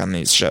always work on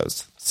these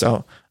shows.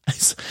 So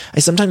I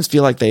sometimes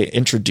feel like they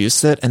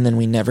introduce it and then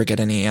we never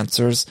get any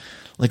answers.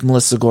 Like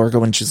Melissa Gorga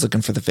when she's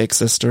looking for the fake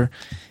sister.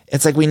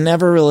 It's like we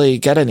never really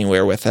get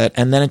anywhere with it.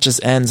 And then it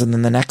just ends. And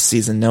then the next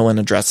season, no one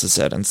addresses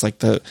it. And it's like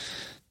the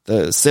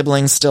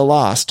siblings still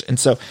lost. And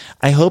so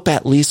I hope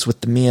at least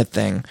with the Mia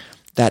thing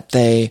that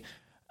they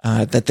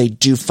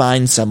do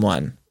find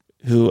someone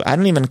who, I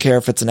don't even care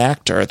if it's an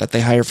actor, that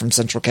they hire from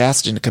Central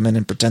Casting to come in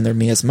and pretend they're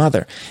Mia's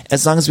mother.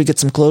 As long as we get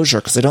some closure,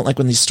 because I don't like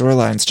when these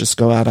storylines just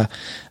go out of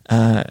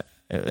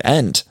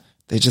end.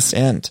 They just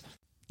end.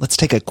 Let's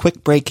take a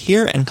quick break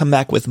here and come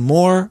back with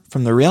more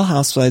from The Real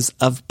Housewives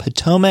of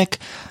Potomac.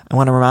 I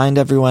want to remind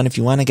everyone, if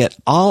you want to get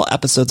all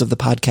episodes of the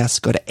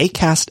podcast, go to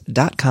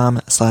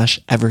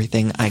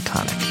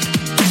acast.com/everythingiconic.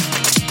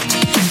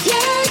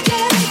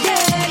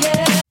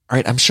 All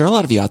right, I'm sure a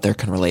lot of you out there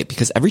can relate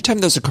because every time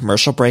there's a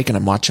commercial break and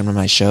I'm watching one of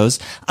my shows,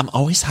 I'm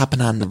always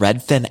hopping on the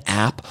Redfin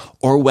app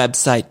or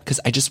website because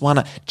I just want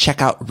to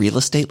check out real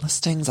estate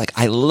listings. Like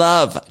I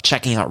love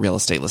checking out real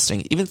estate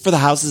listings, even for the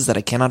houses that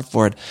I cannot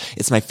afford.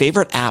 It's my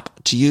favorite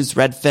app to use,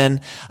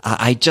 Redfin.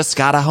 I just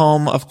got a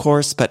home, of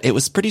course, but it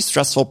was a pretty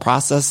stressful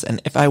process.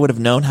 And if I would have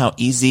known how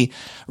easy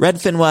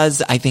Redfin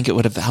was, I think it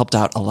would have helped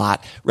out a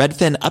lot.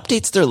 Redfin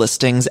updates their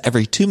listings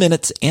every 2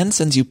 minutes and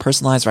sends you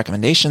personalized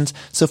recommendations.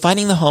 So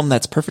finding the home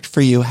that's perfect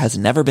for you has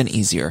never been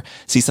easier.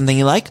 See something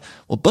you like?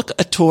 Well, book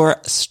a tour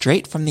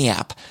straight from the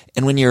app.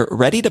 And when you're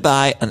ready to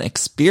buy, an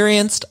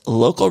experienced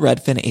local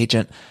Redfin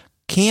agent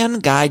can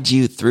guide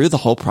you through the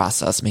whole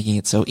process, making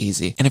it so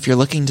easy. And if you're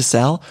looking to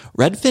sell,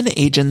 Redfin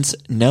agents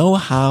know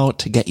how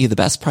to get you the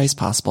best price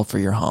possible for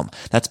your home.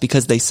 That's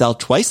because they sell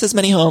twice as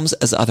many homes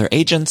as other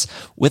agents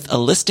with a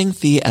listing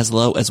fee as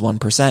low as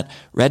 1%.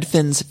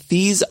 Redfin's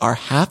fees are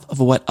half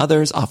of what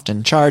others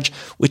often charge,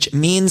 which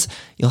means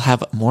you'll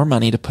have more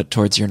money to put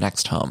towards your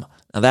next home.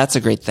 Now that's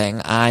a great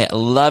thing. I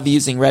love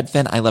using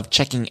Redfin. I love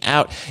checking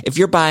out. If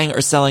you're buying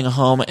or selling a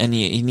home and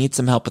you need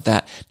some help with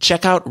that,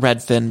 check out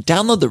Redfin.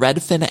 Download the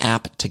Redfin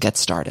app to get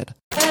started.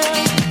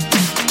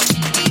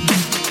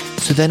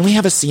 So then we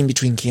have a scene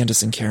between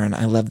Candace and Karen.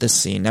 I love this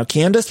scene. Now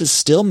Candace is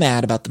still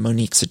mad about the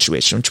Monique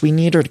situation, which we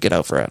need her to get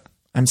over it.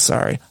 I'm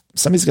sorry.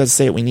 Somebody's got to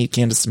say it. We need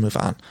Candace to move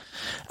on.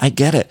 I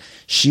get it.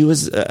 She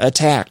was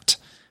attacked.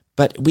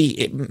 But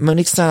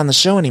Monique's not on the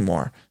show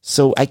anymore,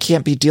 so I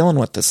can't be dealing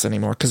with this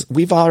anymore because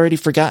we've already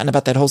forgotten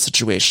about that whole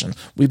situation.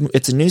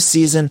 It's a new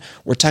season.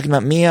 We're talking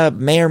about Mia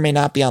may or may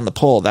not be on the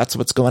poll. That's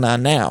what's going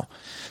on now.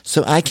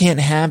 So I can't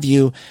have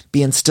you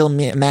being still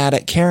mad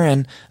at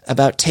Karen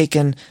about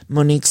taking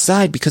Monique's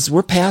side because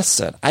we're past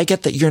it. I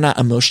get that you're not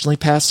emotionally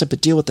past it,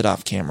 but deal with it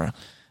off camera.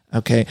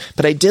 Okay.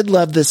 But I did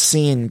love this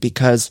scene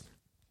because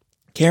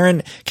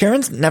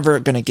Karen's never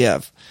going to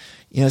give.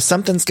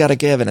 Something's got to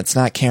give and it's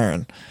not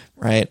Karen.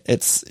 Right?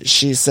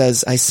 She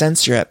says, I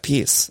sense you're at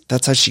peace.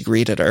 That's how she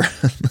greeted her.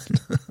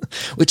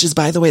 Which is,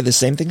 by the way, the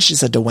same thing she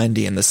said to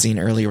Wendy in the scene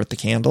earlier with the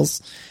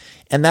candles.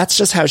 And that's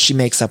just how she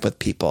makes up with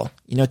people.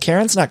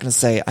 Karen's not going to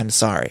say, I'm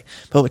sorry.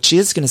 But what she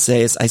is going to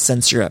say is, I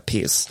sense you're at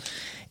peace.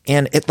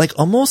 And it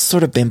almost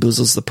sort of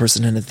bamboozles the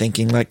person into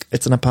thinking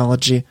it's an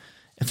apology,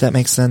 if that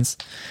makes sense.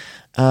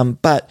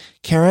 But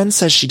Karen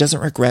says she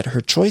doesn't regret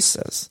her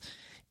choices.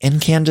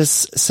 And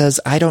Candace says,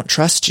 I don't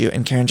trust you.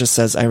 And Karen just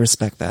says, I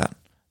respect that.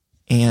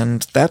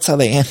 And that's how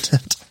they end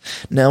it.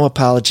 No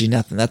apology,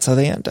 nothing. That's how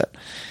they end it.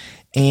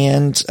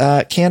 And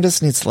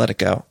Candace needs to let it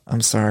go. I'm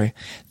sorry.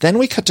 Then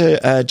we cut to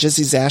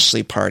Jizzy's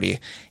Ashley party.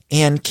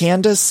 And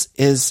Candace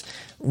is...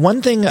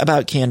 One thing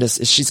about Candace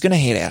is she's going to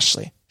hate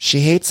Ashley. She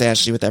hates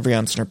Ashley with every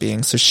ounce in her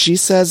being. So she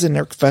says in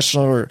her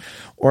confessional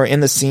or in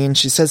the scene,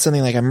 she says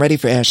something like, I'm ready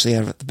for Ashley to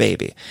have the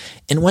baby.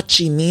 And what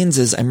she means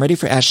is, I'm ready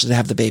for Ashley to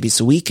have the baby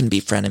so we can be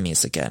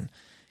frenemies again.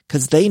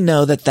 Because they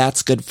know that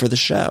that's good for the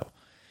show.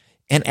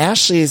 And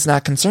Ashley is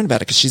not concerned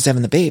about it because she's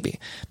having the baby.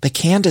 But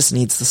Candace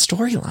needs the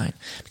storyline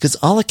because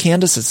all of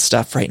Candace's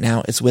stuff right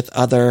now is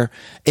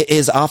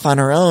off on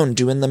her own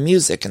doing the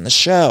music and the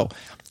show.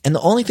 And the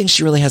only thing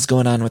she really has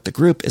going on with the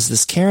group is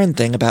this Karen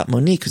thing about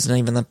Monique, who's not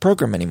even in the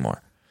program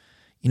anymore.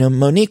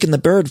 Monique and the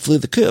bird flew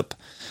the coop.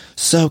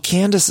 So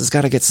Candace has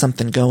got to get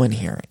something going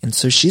here. And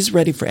so she's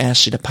ready for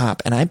Ashley to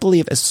pop. And I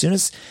believe as soon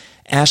as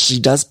Ashley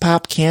does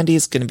pop, Candy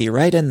is going to be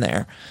right in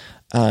there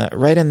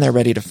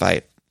ready to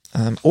fight.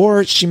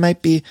 Or she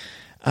might be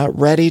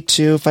ready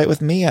to fight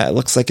with Mia. It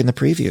looks like in the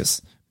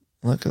previews.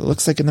 It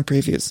looks like in the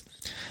previews.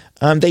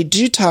 They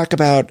do talk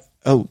about,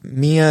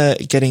 Mia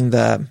getting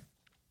the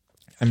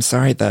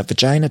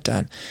vagina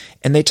done.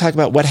 And they talk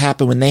about what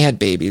happened when they had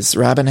babies.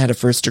 Robin had a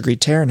first-degree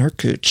tear in her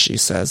cooch, she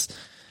says.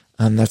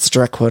 That's a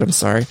direct quote, I'm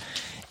sorry.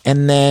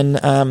 And then,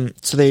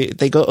 so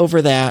they go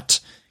over that.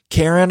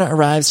 Karen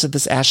arrives at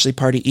this Ashley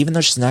party, even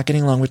though she's not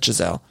getting along with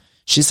Giselle.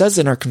 She says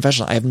in her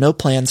confessional, I have no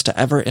plans to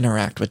ever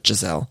interact with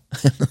Giselle.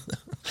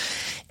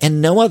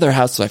 And no other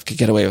housewife could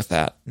get away with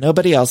that.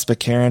 Nobody else but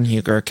Karen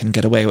Huger can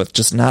get away with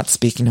just not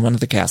speaking to one of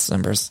the cast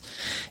members.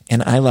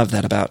 And I love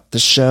that about the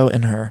show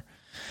and her.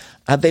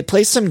 They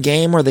play some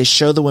game where they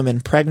show the women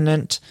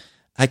pregnant.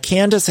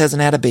 Candace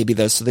hasn't had a baby,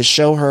 though, so they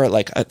show her,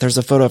 there's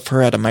a photo of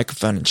her at a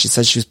microphone, and she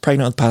says she was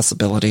pregnant with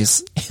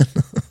possibilities.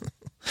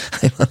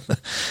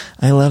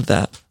 I love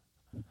that.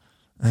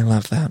 I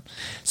love that.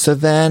 So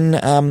then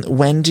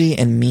Wendy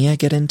and Mia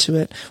get into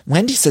it.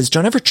 Wendy says,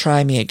 don't ever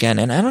try me again.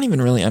 And I don't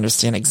even really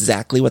understand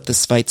exactly what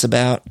this fight's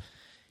about.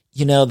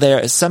 You know, there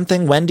is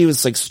something, Wendy was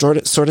sort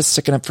of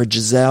sticking up for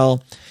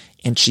Giselle,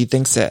 and she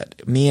thinks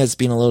that Mia's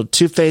being a little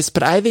two-faced,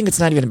 but I think it's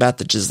not even about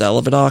the Giselle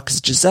of it all,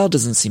 because Giselle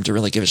doesn't seem to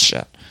really give a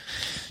shit.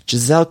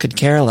 Giselle could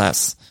care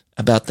less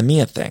about the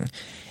Mia thing.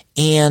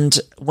 And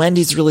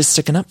Wendy's really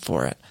sticking up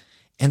for it.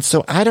 And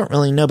so I don't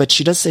really know, but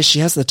she does say she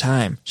has the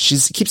time. She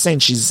keeps saying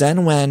she's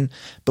zen when,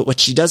 but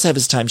what she does have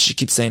is time. She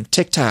keeps saying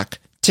tick-tock,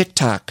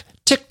 tick-tock,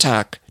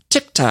 tick-tock,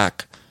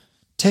 tick-tock,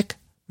 tick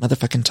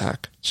motherfucking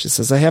tock. She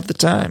says, I have the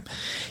time.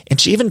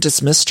 And she even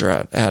dismissed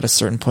her at a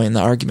certain point in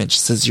the argument. She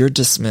says, you're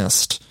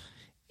dismissed.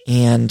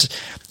 And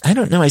I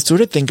don't know. I sort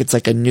of think it's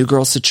like a New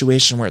Girl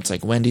situation where it's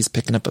like Wendy's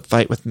picking up a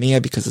fight with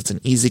Mia because it's an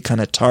easy kind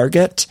of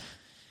target.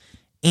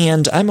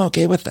 And I'm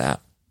okay with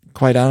that.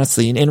 Quite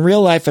honestly, in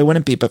real life, I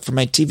wouldn't be, but for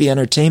my TV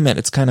entertainment,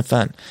 it's kind of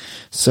fun.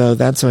 So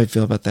that's how I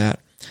feel about that.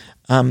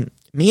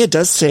 Mia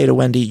does say to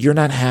Wendy, you're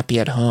not happy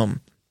at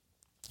home.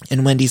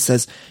 And Wendy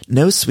says,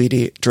 no,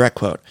 sweetie, direct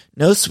quote,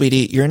 no,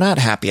 sweetie, you're not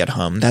happy at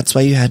home. That's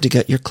why you had to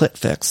get your clit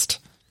fixed.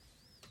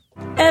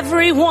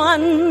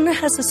 Everyone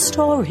has a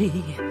story,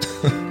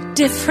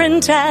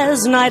 different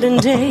as night and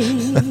day.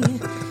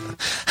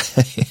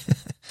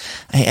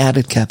 I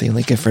added Kathy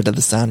Lee Gifford to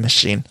the sound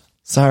machine.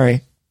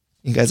 Sorry.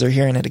 You guys are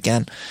hearing it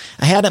again.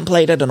 I hadn't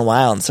played it in a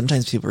while, and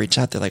sometimes people reach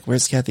out. They're like,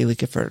 where's Kathy Lee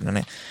Gifford? And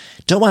I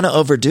don't want to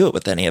overdo it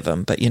with any of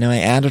them, but, you know, I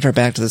added her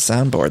back to the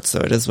soundboard, so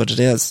it is what it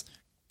is.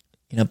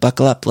 You know,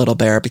 buckle up, little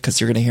bear,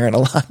 because you're going to hear it a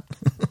lot.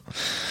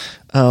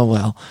 Oh,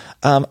 well.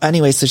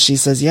 Anyway, so she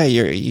says, yeah,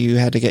 you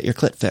had to get your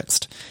clit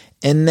fixed.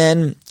 And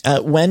then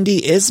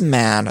Wendy is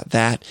mad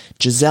that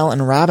Giselle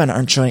and Robin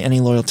aren't showing any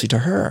loyalty to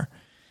her.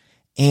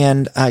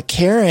 And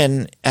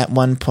Karen, at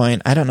one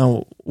point, I don't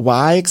know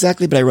why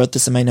exactly, but I wrote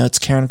this in my notes.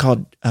 Karen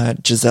called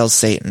Giselle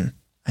Satan.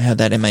 I had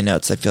that in my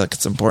notes. I feel like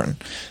it's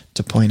important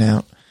to point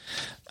out.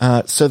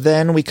 So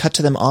then we cut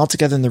to them all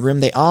together in the room.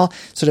 They all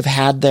sort of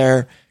had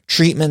their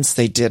treatments.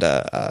 They did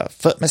a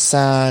foot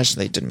massage.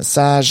 They did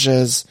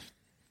massages.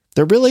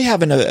 They're really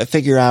having to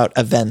figure out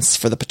events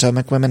for the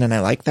Potomac women, and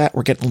I like that.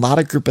 We're getting a lot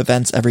of group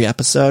events every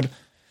episode,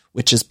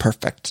 which is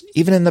perfect.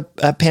 Even in the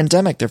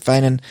pandemic, they're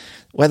finding,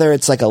 whether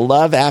it's like a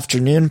love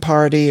afternoon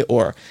party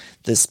or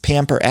this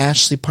Pamper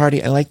Ashley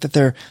party, I like that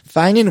they're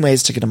finding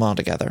ways to get them all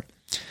together.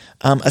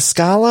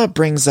 Escala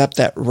brings up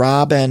that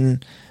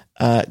Robin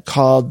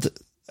called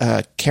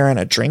Karen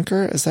a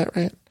drinker. Is that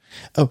right?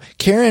 Oh,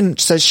 Karen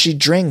says she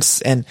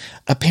drinks, and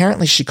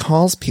apparently she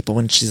calls people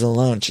when she's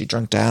alone. She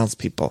drunk dials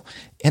people.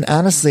 And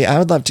honestly, I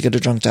would love to get a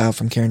drunk dial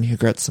from Karen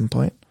Huger at some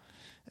point.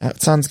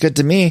 That sounds good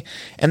to me.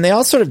 And they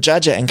all sort of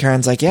judge it, and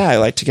Karen's like, yeah, I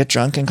like to get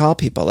drunk and call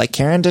people. Like,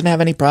 Karen didn't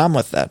have any problem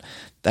with that.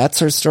 That's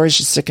her story.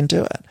 She's sticking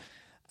to it.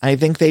 I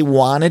think they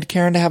wanted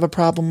Karen to have a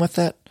problem with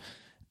it.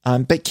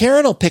 But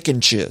Karen will pick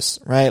and choose,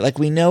 right? Like,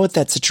 we know with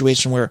that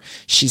situation where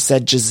she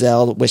said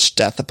Giselle wished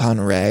death upon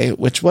Ray,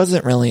 which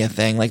wasn't really a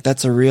thing. Like,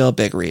 that's a real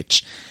big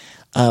reach.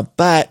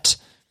 But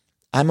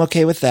I'm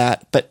okay with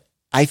that. But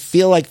I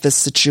feel like this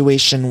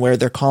situation where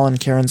they're calling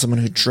Karen someone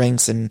who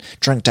drinks and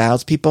drunk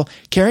dials people,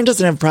 Karen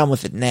doesn't have a problem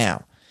with it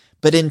now.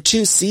 But in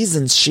 2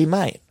 seasons, she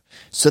might.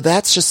 So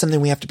that's just something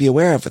we have to be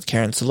aware of with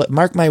Karen. So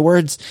mark my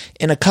words,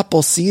 in a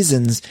couple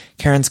seasons,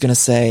 Karen's going to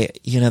say,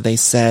 you know, they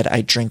said I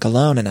drink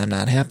alone and I'm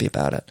not happy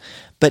about it.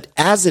 But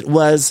as it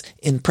was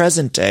in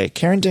present day,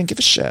 Karen didn't give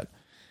a shit.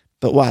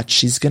 But watch,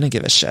 she's going to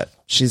give a shit.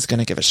 She's going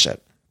to give a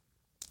shit.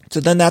 So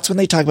then that's when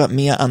they talk about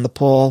Mia on the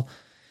pole.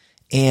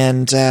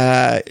 And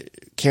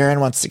Karen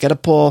wants to get a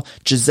pole.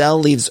 Giselle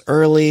leaves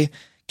early.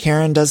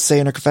 Karen does say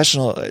in her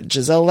confessional,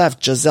 Giselle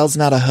left. Giselle's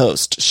not a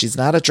host. She's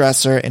not a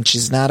dresser, and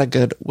she's not a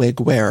good wig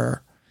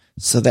wearer.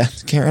 So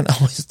that's Karen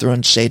always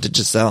throwing shade to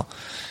Giselle.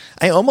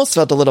 I almost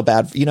felt a little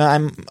bad. You know,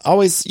 I'm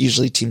always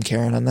usually team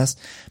Karen on this.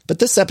 But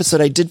this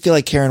episode, I did feel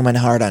like Karen went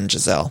hard on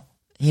Giselle.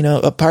 You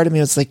know, a part of me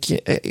was like,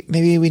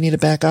 maybe we need to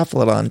back off a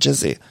little on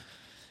Jizzy.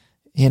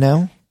 You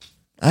know,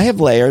 I have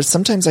layers.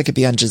 Sometimes I could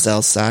be on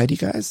Giselle's side, you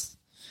guys.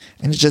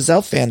 And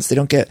Giselle fans, they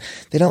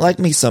don't like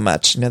me so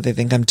much. You know, they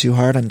think I'm too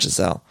hard on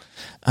Giselle.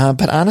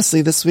 But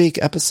honestly, this week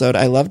episode,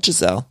 I love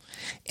Giselle.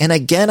 And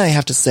again, I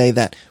have to say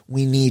that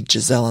we need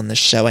Giselle on this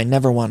show. I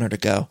never want her to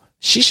go.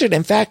 She should,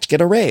 in fact,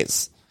 get a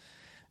raise.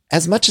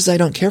 As much as I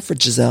don't care for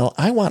Giselle,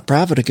 I want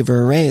Bravo to give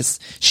her a raise.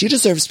 She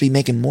deserves to be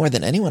making more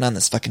than anyone on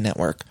this fucking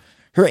network.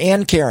 Her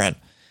and Karen.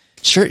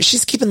 Sure,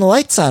 she's keeping the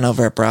lights on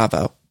over at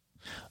Bravo.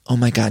 Oh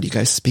my God, you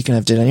guys, speaking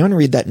of, did anyone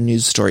read that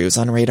news story? It was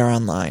on Radar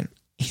Online.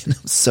 You know,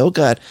 so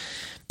good.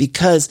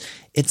 Because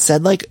it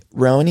said like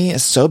RHONY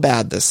is so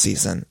bad this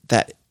season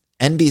that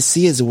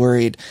NBC is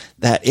worried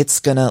that it's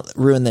going to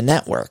ruin the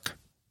network.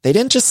 They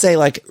didn't just say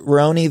like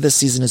RHONY this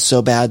season is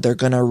so bad they're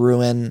going to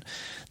ruin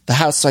the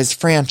Housewives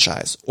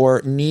franchise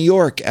or New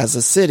York as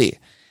a city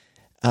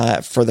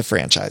for the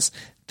franchise.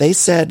 They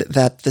said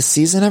that the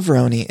season of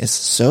RHONY is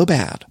so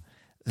bad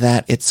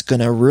that it's going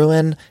to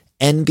ruin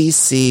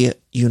NBC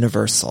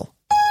Universal.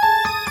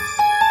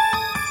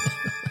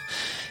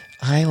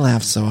 I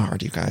laugh so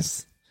hard, you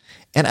guys.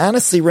 And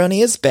honestly,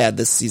 RHONY is bad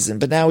this season,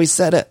 but now we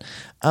said it.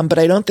 But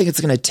I don't think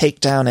it's going to take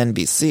down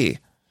NBC.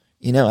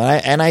 You know,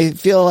 and I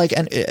feel like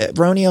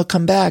RHONY will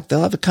come back.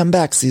 They'll have a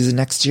comeback season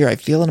next year. I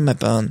feel it in my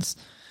bones.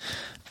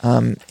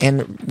 And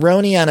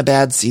RHONY on a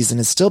bad season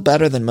is still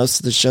better than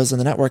most of the shows on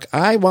the network.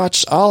 I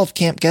watched all of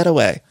Camp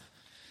Getaway.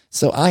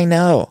 So I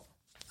know.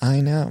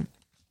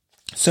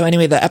 So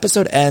anyway, the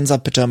episode ends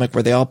on Potomac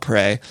where they all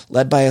pray,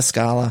 led by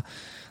Escala.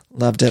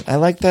 Loved it. I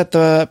like that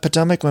the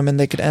Potomac women,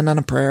 they could end on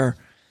a prayer.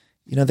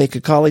 You know, they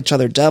could call each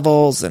other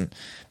devils and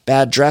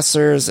bad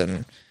dressers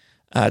and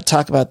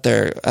talk about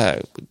their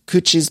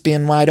coochies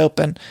being wide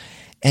open.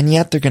 And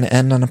yet they're going to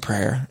end on a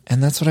prayer.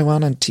 And that's what I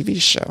want on a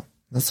TV show.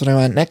 That's what I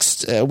want.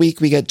 Next week,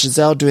 we get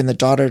Giselle doing the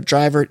daughter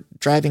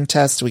driving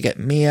test. We get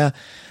Mia,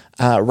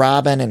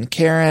 Robin, and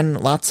Karen.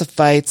 Lots of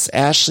fights.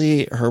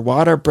 Ashley, her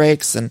water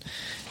breaks. And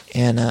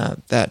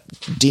that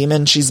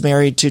demon she's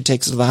married to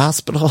takes her to the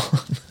hospital.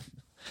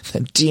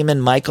 The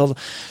demon Michael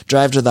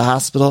drive to the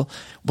hospital.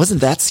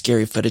 Wasn't that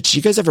scary footage?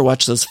 You guys ever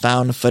watch those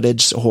found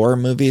footage horror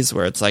movies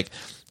where it's like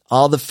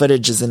all the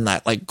footage is in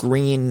that like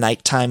green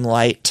nighttime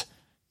light?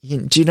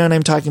 Do you know what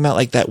I'm talking about?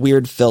 Like that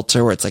weird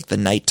filter where it's like the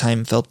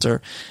nighttime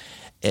filter.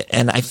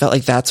 And I felt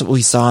like that's what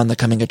we saw in the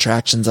coming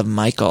attractions of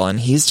Michael.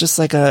 And he's just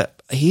like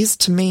he's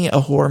to me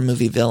a horror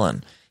movie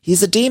villain.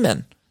 He's a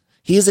demon.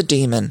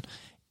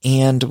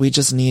 And we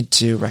just need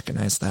to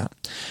recognize that.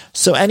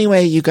 So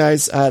anyway, you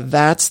guys,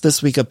 that's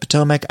this week of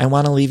Potomac. I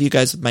want to leave you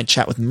guys with my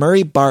chat with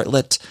Murray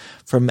Bartlett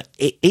from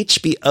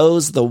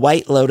HBO's The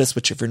White Lotus,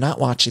 which if you're not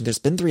watching, there's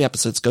been 3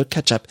 episodes. Go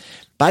catch up.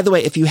 By the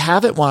way, if you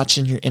haven't watched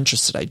and you're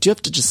interested, I do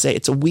have to just say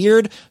it's a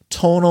weird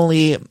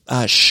tonally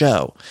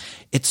show.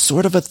 It's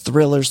sort of a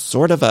thriller,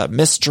 sort of a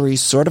mystery,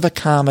 sort of a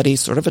comedy,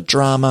 sort of a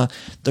drama.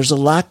 There's a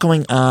lot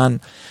going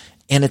on,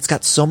 and it's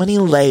got so many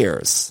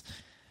layers.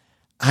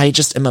 I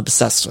just am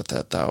obsessed with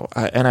it, though.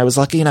 And I was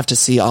lucky enough to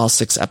see all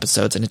 6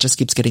 episodes, and it just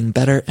keeps getting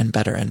better and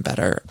better and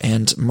better.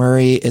 And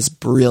Murray is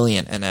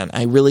brilliant in it.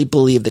 I really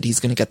believe that he's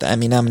going to get the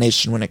Emmy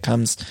nomination when it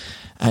comes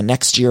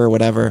next year or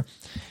whatever.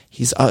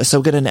 He's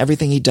so good in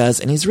everything he does.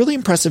 And he's really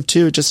impressive,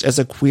 too, just as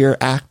a queer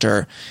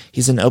actor.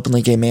 He's an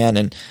openly gay man,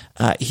 and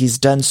he's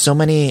done so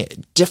many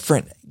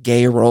different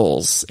gay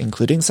roles,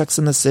 including Sex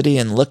and the City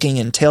and Looking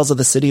and Tales of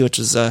the City, which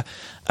is a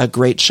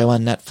great show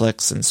on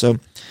Netflix. And so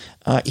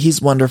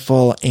he's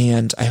wonderful,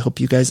 and I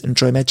hope you guys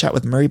enjoy my chat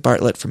with Murray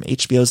Bartlett from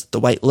HBO's The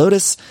White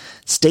Lotus.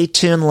 Stay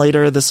tuned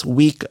later this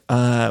week.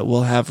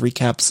 We'll have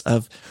recaps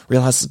of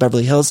Real Houses of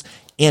Beverly Hills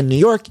and New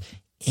York,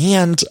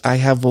 and I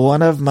have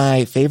one of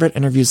my favorite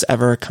interviews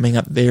ever coming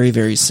up very,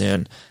 very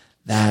soon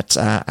that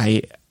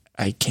I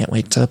can't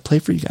wait to play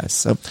for you guys.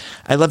 So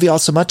I love you all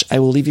so much. I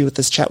will leave you with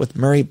this chat with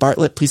Murray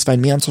Bartlett. Please find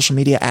me on social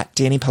media at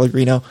Danny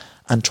Pellegrino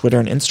on Twitter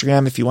and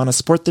Instagram. If you want to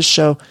support this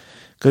show,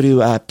 go to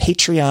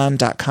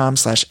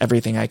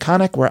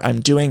patreon.com/everythingiconic, where I'm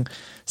doing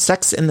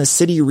Sex in the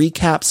City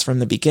recaps from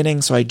the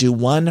beginning. So I do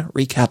 1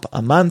 recap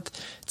a month.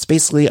 It's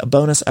basically a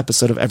bonus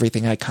episode of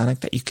Everything Iconic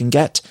that you can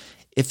get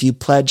if you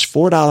pledge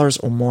 $4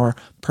 or more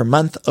per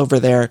month over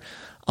there.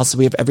 Also,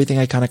 we have Everything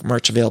Iconic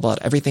merch available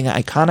at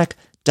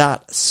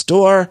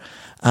everythingiconic.store.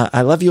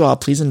 I love you all.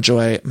 Please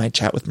enjoy my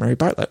chat with Murray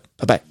Bartlett.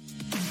 Bye-bye.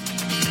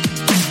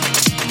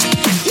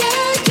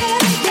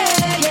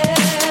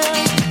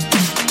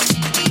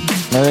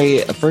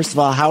 Murray, first of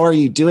all, how are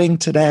you doing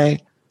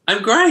today?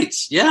 I'm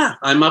great. Yeah,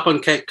 I'm up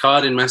on Cape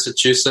Cod in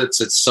Massachusetts.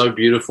 It's so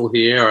beautiful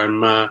here.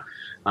 I'm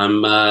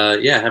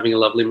having a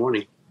lovely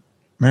morning.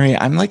 Murray,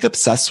 I'm like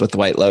obsessed with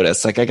White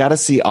Lotus. Like I got to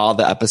see all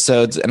the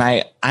episodes, and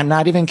I'm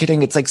not even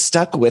kidding. It's like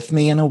stuck with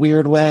me in a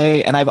weird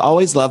way. And I've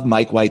always loved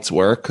Mike White's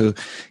work,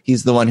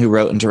 he's the one who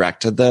wrote and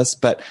directed this,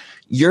 but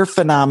you're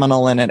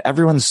phenomenal in it.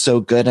 Everyone's so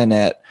good in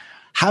it.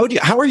 How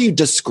are you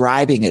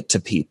describing it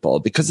to people?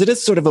 Because it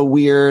is sort of a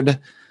weird,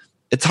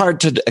 it's hard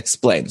to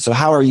explain. So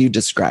how are you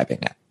describing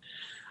it?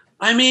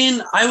 I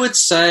mean, I would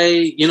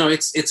say, you know,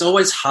 it's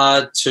always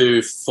hard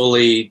to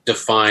fully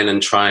define and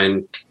try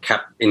and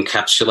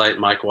encapsulate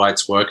Mike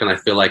White's work, and I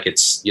feel like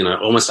it's, you know,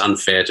 almost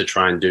unfair to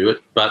try and do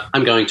it, but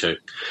I'm going to.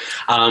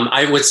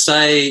 I would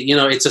say, you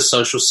know, it's a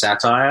social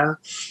satire.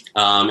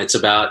 It's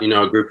about, you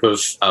know, a group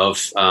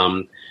of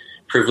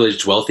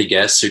privileged, wealthy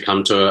guests who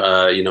come to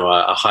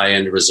a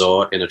high-end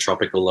resort in a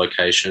tropical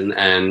location,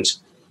 and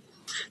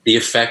the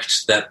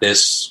effect that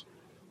this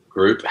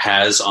group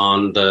has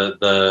on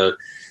the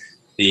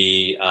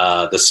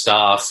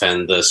staff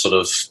and the sort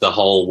of the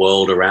whole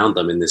world around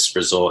them in this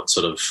resort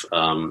sort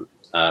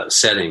of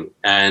setting.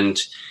 And,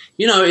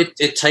 you know,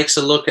 it takes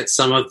a look at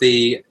some of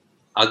the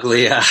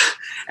uglier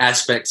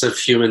aspects of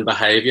human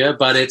behavior,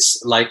 but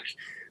it's like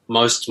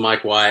most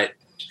Mike White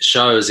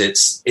shows,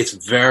 it's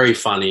very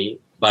funny,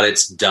 but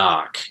it's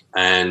dark.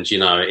 And, you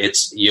know,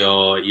 it's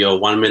you're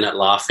 1 minute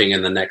laughing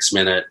and the next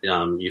minute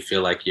you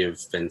feel like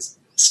you've been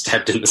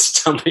stabbed in the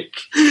stomach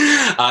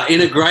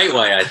in a great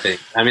way, I think.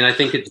 I mean, I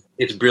think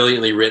it's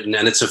brilliantly written,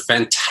 and it's a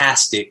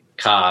fantastic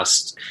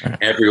cast.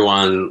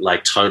 Everyone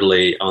like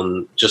totally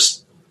on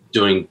just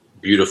doing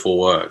beautiful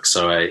work.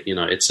 So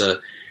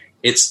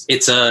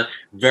it's a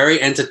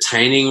very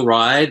entertaining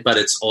ride, but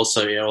it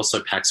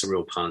also packs a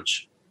real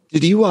punch.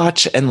 Did you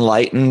watch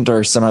Enlightened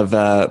or some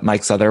of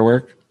Mike's other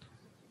work?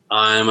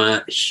 I'm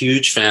a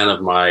huge fan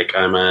of Mike.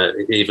 I'm a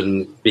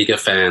even bigger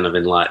fan of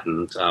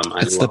Enlightened.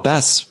 It's the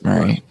best,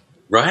 Murray.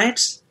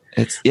 Right?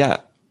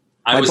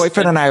 My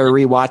boyfriend and I are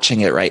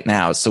rewatching it right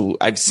now. So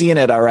I've seen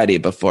it already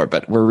before,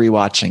 but we're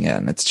rewatching it.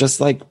 And it's just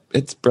like,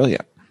 it's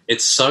brilliant.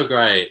 It's so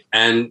great.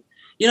 And,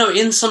 you know,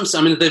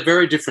 they're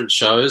very different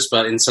shows,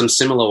 but in some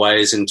similar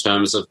ways in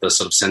terms of the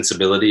sort of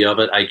sensibility of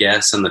it, I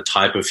guess, and the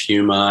type of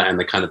humor and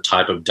the kind of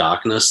type of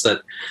darkness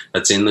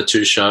that's in the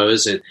two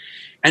shows.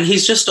 And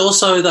he's just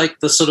also like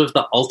the sort of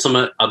the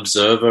ultimate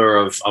observer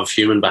of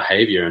human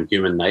behavior and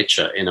human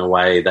nature in a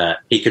way that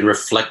he can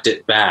reflect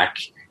it back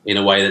in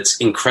a way that's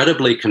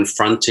incredibly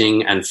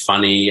confronting and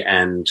funny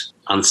and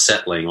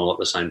unsettling all at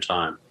the same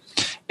time.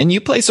 And you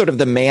play sort of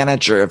the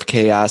manager of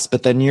chaos,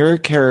 but then your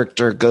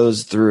character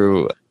goes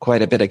through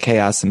quite a bit of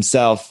chaos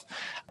himself.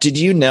 Did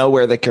you know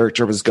where the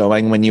character was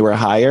going when you were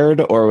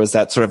hired, or was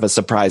that sort of a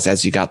surprise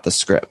as you got the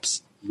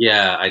scripts?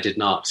 Yeah, I did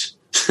not.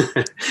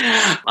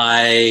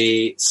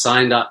 I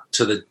signed up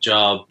to the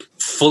job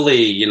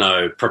fully, you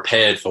know,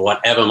 prepared for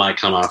whatever might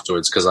come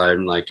afterwards, because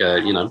I'm like, I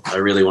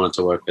really wanted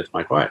to work with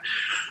Mike White.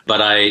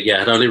 But I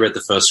had only read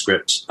the first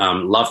script,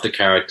 loved the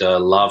character,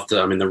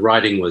 the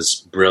writing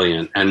was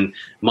brilliant. And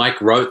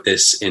Mike wrote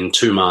this in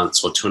 2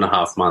 months or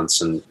 2.5 months,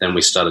 and then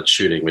we started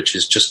shooting, which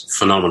is just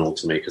phenomenal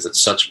to me because it's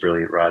such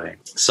brilliant writing.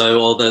 So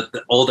all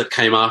that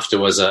came after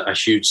was a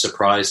huge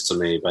surprise to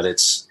me, but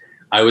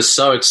I was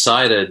so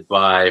excited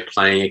by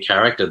playing a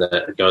character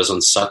that goes on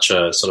such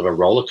a sort of a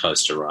roller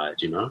coaster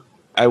ride, you know?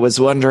 I was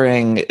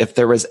wondering if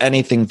there was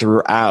anything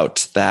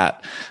throughout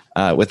that,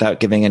 without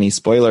giving any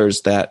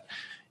spoilers, that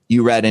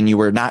you read and you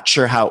were not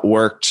sure how it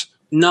worked.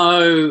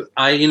 No,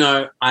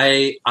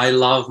 I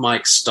love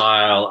Mike's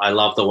style. I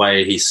love the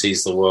way he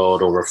sees the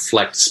world or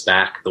reflects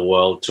back the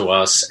world to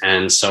us.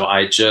 And so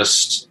I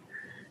just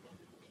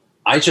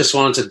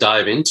wanted to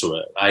dive into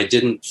it. I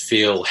didn't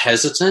feel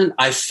hesitant.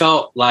 I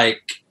felt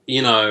like,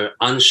 you know,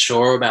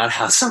 unsure about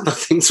how some of the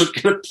things were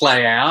going to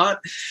play out.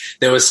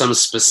 There were some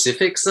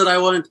specifics that I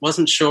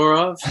wasn't sure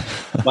of.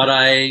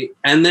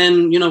 And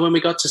then, you know, when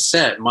we got to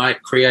set,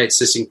 Mike creates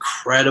this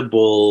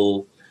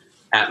incredible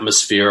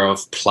atmosphere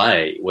of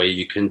play where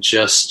you can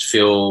just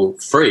feel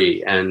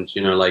free and,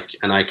 you know,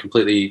 and I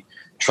completely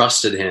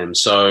trusted him.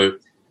 So,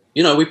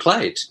 you know, we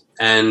played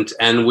and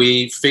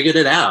we figured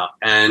it out,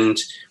 and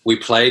we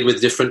played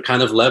with different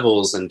kind of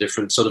levels and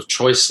different sort of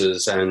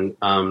choices. And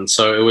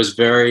so it was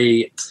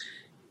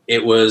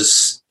it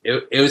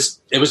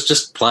was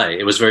just play.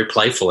 It was very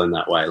playful in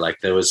that way. Like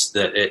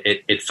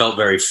it felt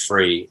very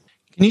free.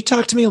 Can you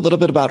talk to me a little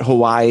bit about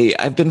Hawaii?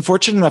 I've been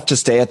fortunate enough to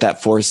stay at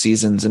that 4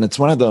 seasons, and it's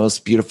one of those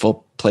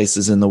beautiful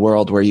places in the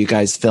world where you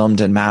guys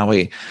filmed in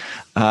Maui.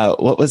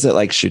 What was it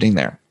like shooting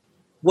there?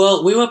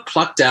 Well, we were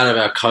plucked out of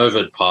our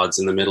COVID pods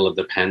in the middle of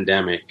the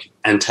pandemic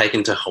and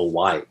taken to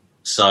Hawaii.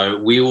 So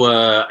we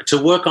were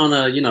to work on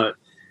an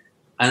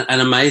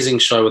amazing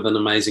show with an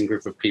amazing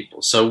group of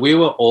people. So we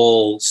were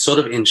all sort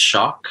of in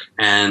shock,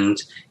 and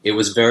it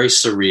was very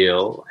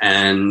surreal,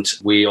 and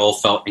we all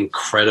felt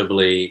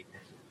incredibly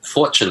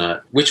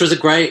fortunate, which was a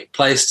great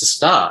place to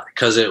start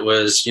because it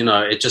was, you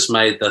know, it just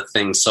made the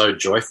thing so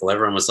joyful.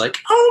 Everyone was like,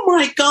 oh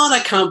my God, I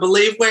can't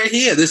believe we're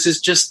here.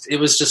 It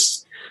was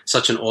just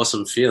such an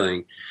awesome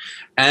feeling.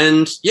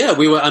 And yeah,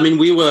 we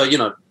were, you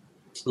know,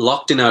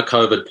 locked in our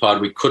COVID pod.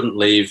 We couldn't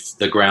leave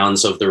the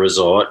grounds of the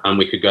resort, and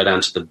we could go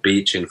down to the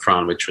beach in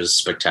front, which was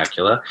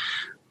spectacular.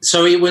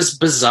 So it was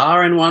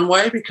bizarre in one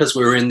way because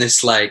we were in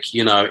this, like,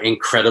 you know,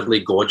 incredibly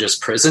gorgeous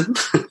prison,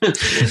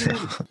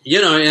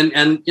 you know,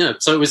 and you know,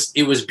 so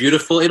it was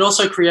beautiful. It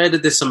also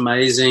created this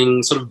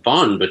amazing sort of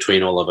bond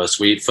between all of us.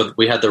 We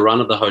had the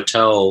run of the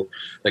hotel,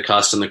 the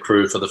cast and the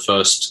crew, for the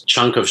first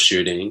chunk of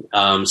shooting.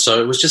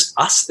 So it was just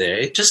us there.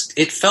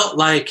 It felt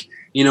like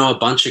a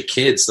bunch of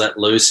kids let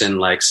loose in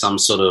like some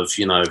sort of,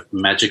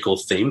 magical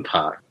theme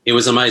park. It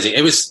was amazing.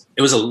 It was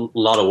a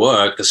lot of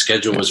work. The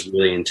schedule was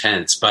really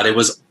intense, but it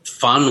was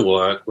fun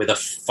work with a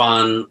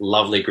fun,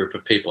 lovely group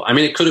of people. I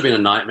mean, it could have been a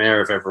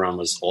nightmare if everyone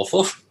was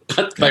awful,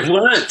 but they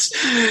weren't.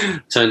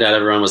 Turned out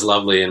everyone was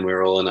lovely and we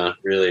were all in a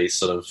really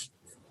sort of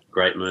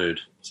great mood.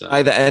 So.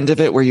 By the end of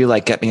it, were you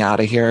like, get me out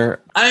of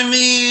here? I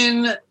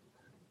mean...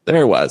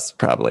 There was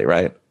probably,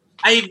 right?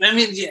 I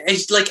mean,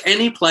 it's like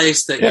any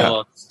place that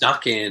you're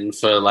stuck in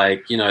for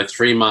like,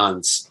 3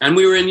 months. And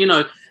we were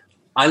in,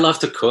 I love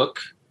to cook.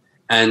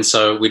 And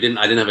so I didn't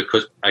have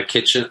a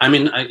kitchen. I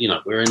mean, we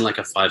were in like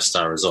a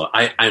 5-star resort.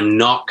 I'm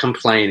not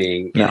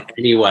complaining in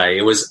any way.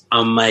 It was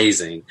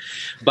amazing.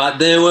 But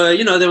there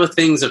were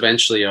things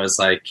eventually I was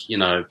like,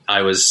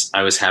 I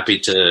was happy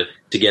to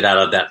get out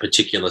of that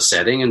particular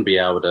setting and be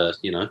able to,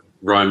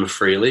 roam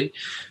freely.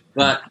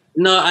 But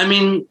no, I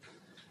mean,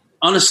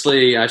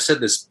 honestly, I've said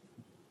this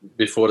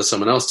before to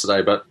someone else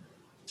today, but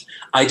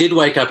I did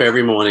wake up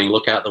every morning,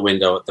 look out the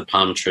window at the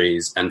palm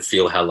trees and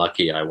feel how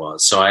lucky I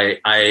was. So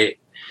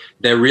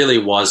there really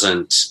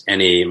wasn't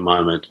any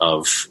moment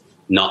of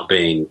not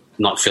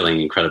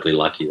feeling incredibly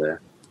lucky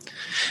there.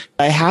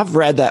 I have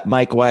read that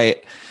Mike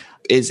White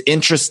is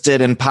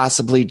interested in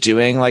possibly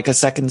doing like a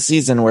second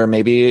season where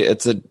maybe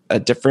it's a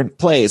different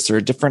place or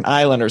a different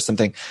island or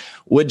something.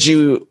 Would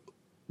you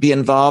be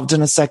involved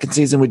in a second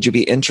season? Would you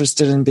be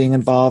interested in being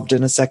involved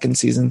in a second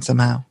season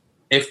somehow?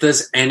 If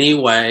there's any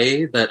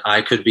way that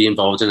I could be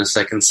involved in a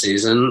second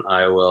season,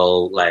 I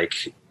will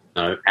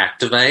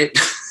activate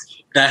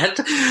that.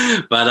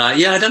 But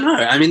I don't know.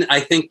 I mean,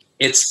 I think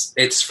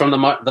it's from the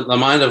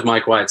mind of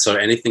Mike White, so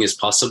anything is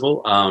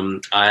possible.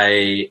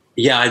 I'd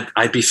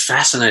be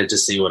fascinated to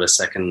see what a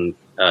second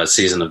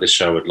season of this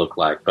show would look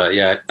like. But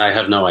yeah, I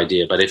have no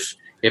idea. But if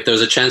there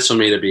was a chance for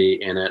me to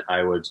be in it,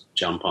 I would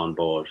jump on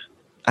board.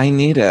 I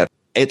need it.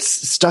 It's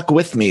stuck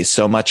with me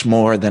so much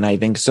more than I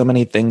think so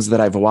many things that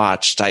I've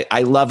watched.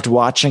 I loved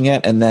watching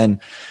it, and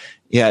then,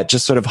 it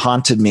just sort of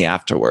haunted me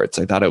afterwards.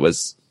 I thought it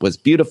was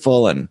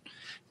beautiful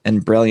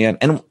and brilliant.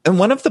 And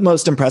one of the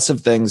most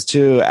impressive things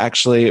too,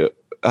 actually,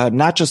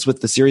 not just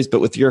with the series,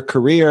 but with your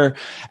career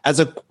as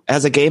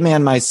a gay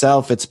man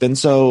myself, it's been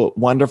so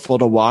wonderful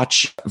to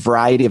watch a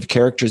variety of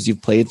characters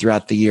you've played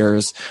throughout the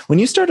years. When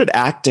you started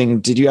acting,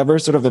 did you ever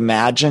sort of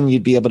imagine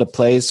you'd be able to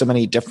play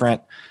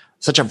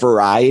such a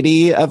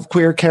variety of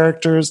queer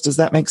characters? Does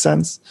that make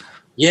sense?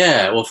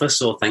 Yeah. Well,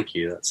 first of all, thank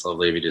you. That's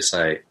lovely of you to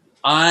say.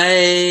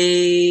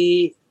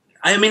 I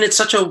mean, it's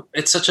such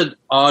an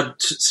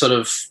odd sort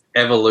of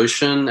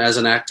evolution as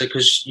an actor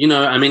because,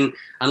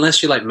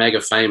 unless you're like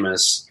mega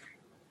famous,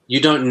 you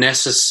don't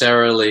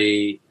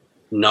necessarily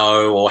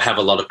know or have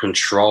a lot of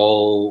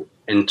control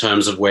in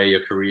terms of where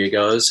your career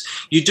goes.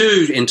 You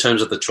do in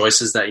terms of the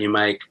choices that you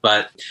make,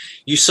 but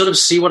you sort of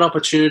see what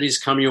opportunities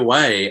come your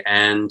way.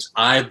 And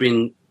I've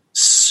been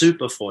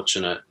super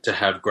fortunate to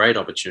have great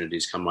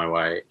opportunities come my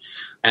way.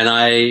 And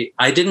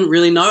I didn't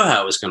really know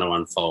how it was going to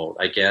unfold,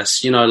 I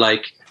guess.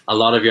 Like a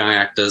lot of young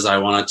actors, I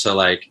wanted to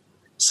like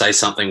say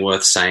something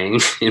worth saying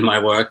in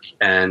my work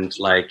and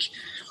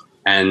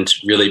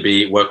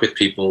really work with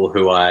people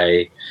who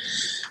I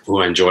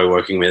enjoy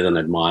working with and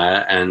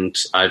admire. And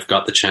I've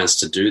got the chance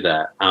to do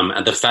that.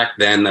 And the fact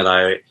then that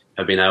I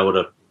have been able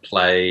to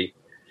play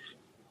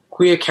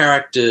queer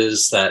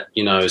characters that,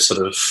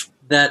 sort of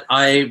that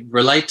I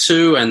relate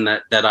to and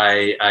that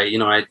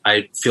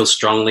I feel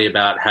strongly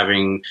about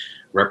having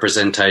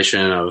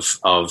representation of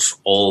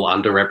all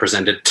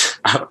underrepresented,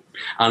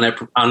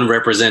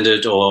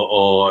 unrepresented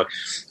or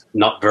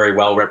not very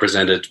well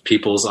represented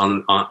peoples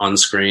on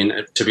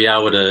screen. To be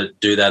able to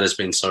do that has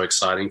been so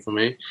exciting for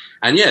me.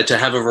 And yeah, to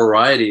have a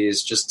variety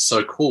is just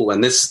so cool.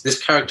 And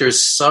this character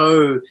is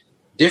so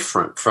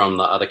different from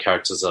the other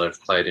characters that I've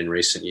played in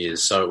recent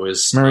years. So it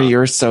was... Murray,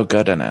 you're so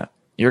good in it.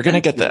 You're going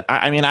to get the...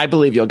 I mean, I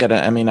believe you'll get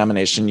an Emmy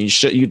nomination.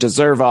 You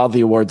deserve all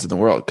the awards in the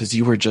world because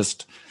you were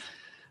just...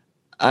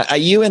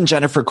 you and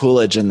Jennifer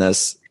Coolidge in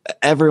this,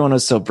 everyone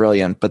was so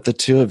brilliant. But the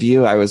two of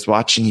you, I was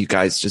watching you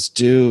guys just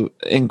do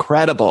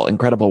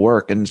incredible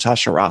work. And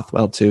Natasha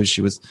Rothwell, too.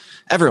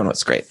 Everyone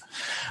was great.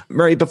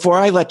 Murray, before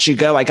I let you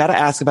go, I got to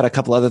ask about a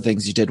couple other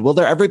things you did. Will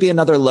there ever be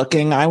another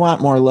Looking? I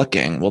want more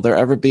Looking. Will there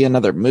ever be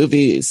another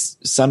movie,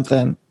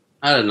 something?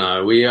 I don't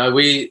know. We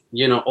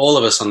all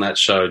of us on that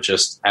show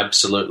just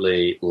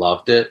absolutely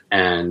loved it,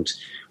 and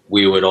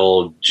we would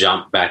all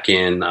jump back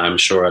in, I'm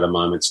sure, at a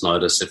moment's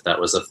notice if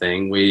that was a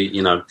thing. We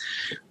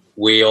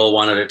all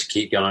wanted it to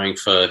keep going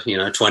for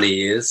 20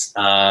 years.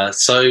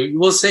 So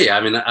we'll see. I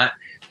mean,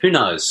 who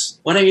knows?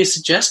 Why don't you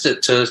suggest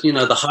it to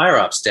the higher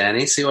ups,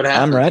 Danny? See what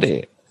happens. I'm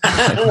ready.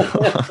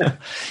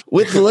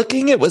 With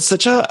Looking, it was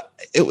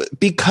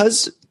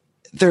because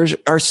there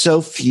are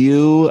so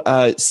few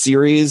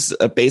series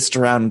based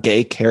around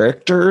gay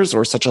characters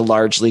or such a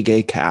largely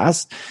gay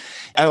cast.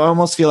 I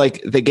almost feel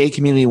like the gay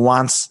community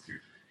wants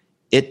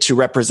it to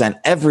represent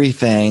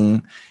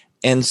everything.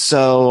 And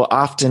so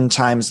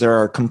oftentimes there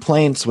are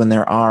complaints when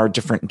there are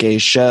different gay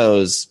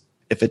shows.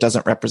 if it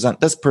doesn't represent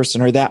this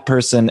person or that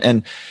person.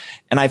 And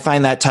I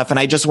find that tough. And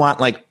I just want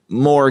like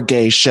more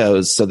gay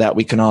shows so that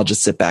we can all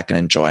just sit back and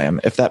enjoy them,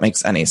 if that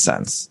makes any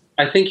sense.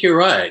 I think you're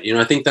right.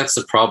 I think that's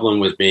the problem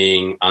with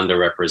being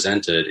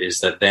underrepresented is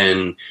that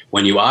then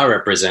when you are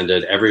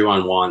represented,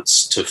 everyone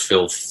wants to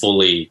feel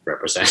fully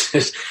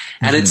represented.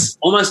 And it's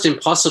almost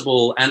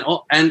impossible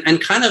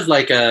and kind of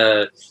like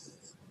a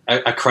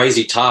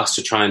crazy task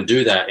to try and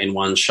do that in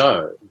one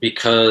show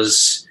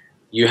because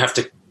you have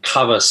to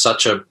cover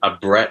such a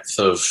breadth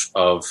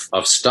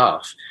of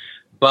stuff.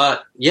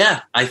 But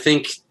yeah, I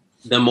think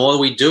the more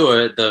we do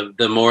it,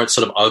 the more it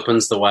sort of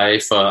opens the way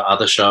for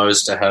other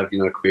shows to have,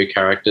 queer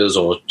characters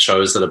or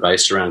shows that are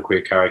based around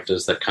queer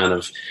characters that kind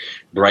of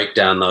break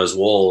down those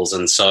walls.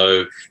 And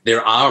so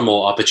there are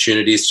more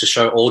opportunities to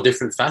show all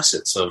different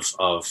facets of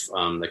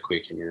the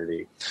queer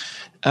community.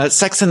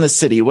 Sex and the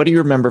City, what do you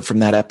remember from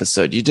that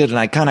episode? You did an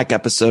iconic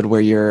episode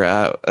where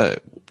you're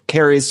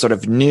Carrie's sort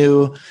of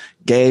new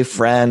gay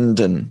friend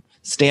and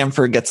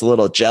Stanford gets a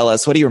little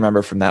jealous. What do you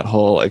remember from that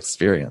whole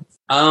experience?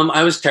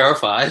 I was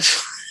terrified.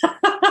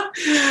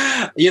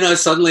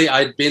 Suddenly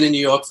I'd been in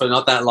New York for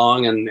not that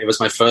long and it was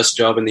my first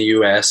job in the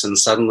US. And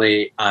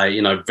suddenly,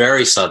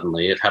 very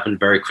suddenly, it happened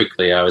very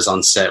quickly. I was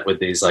on set with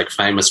these like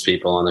famous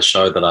people on a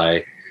show that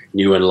I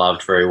knew and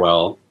loved very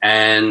well.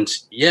 And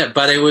yeah,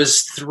 but it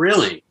was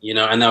thrilling,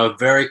 and they were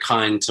very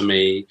kind to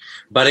me,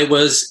 but it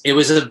was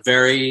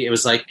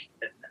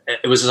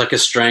like a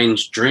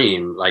strange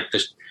dream, like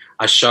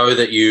a show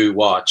that you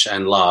watch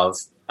and love.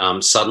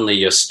 Suddenly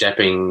you're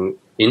stepping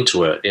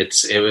into it.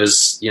 It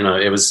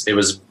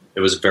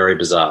was very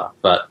bizarre,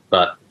 but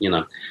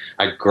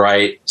a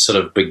great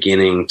sort of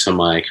beginning to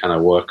my kind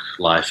of work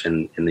life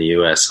in the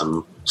US.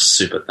 I'm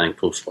super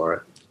thankful for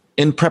it.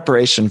 In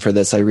preparation for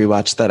this, I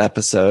rewatched that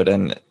episode,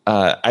 and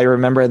I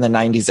remember in the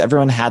 90s,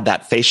 everyone had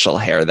that facial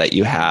hair that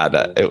you had.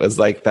 It was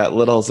like that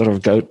little sort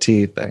of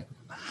goatee thing.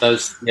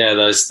 Those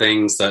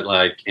things that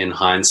like in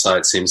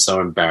hindsight seem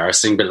so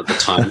embarrassing, but at the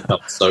time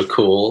felt so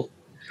cool.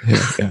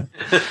 Yeah.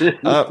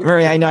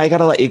 Murray, I know I got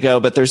to let you go,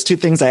 but there's two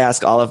things I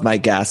ask all of my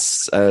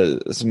guests,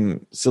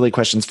 some silly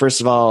questions.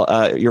 First of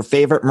all, your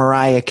favorite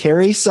Mariah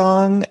Carey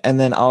song, and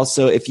then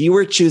also if you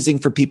were choosing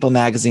for People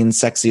Magazine's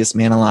Sexiest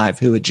Man Alive,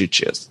 who would you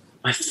choose?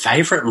 My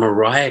favorite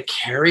Mariah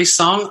Carey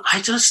song?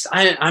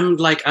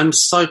 I'm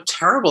so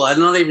terrible. I'm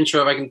not even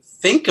sure if I can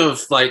think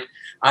of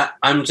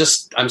I'm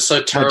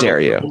so terrible. How dare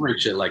you?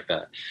 Shit like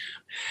that.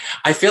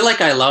 I feel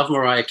like I love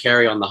Mariah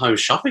Carey on the Home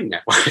Shopping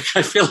Network.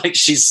 I feel like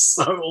she's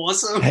so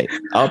awesome. Hey,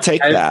 I'll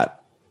take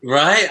that.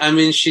 Right? I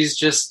mean, she's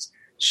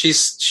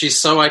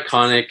so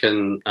iconic,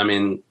 and I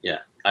mean, yeah.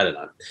 I don't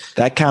know.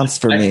 That counts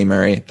for me,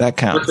 Murray. That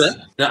counts.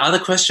 The other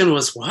question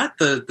was what?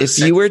 If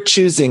you were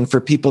choosing for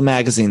People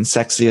Magazine's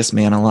Sexiest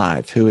Man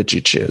Alive, who would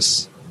you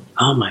choose?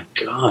 Oh, my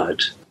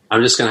God.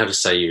 I'm just going to have to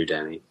say you,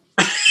 Danny.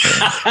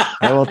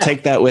 I will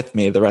take that with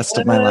me the rest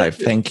of my life.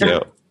 Thank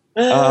you.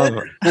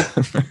 I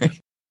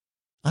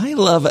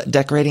love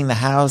decorating the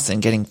house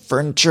and getting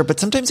furniture, but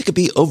sometimes it could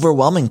be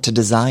overwhelming to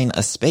design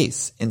a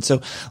space. And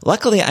so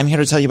luckily, I'm here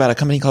to tell you about a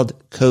company called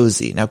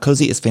Cozy. Now,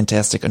 Cozy is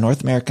fantastic, a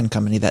North American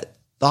company that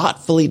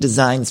thoughtfully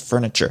designs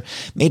furniture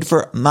made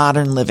for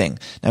modern living.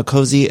 Now,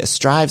 Cozy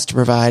strives to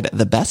provide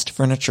the best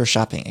furniture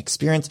shopping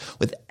experience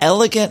with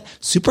elegant,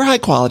 super high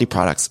quality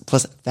products,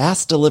 plus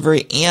fast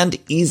delivery and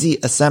easy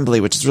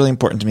assembly, which is really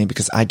important to me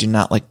because I do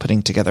not like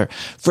putting together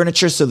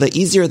furniture. So the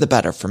easier, the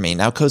better for me.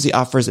 Now, Cozy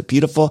offers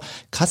beautiful,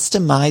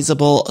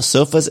 customizable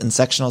sofas and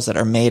sectionals that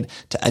are made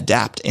to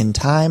adapt in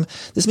time.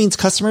 This means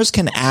customers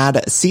can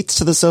add seats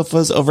to the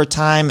sofas over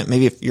time.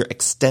 Maybe if you're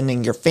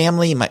extending your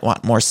family, you might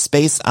want more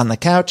space on the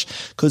couch.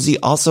 Cozy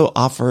also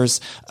offers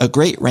a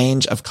great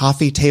range of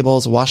coffee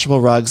tables,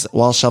 washable rugs,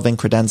 wall shelving,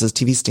 credenzas,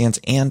 TV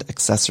stands, and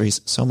accessories.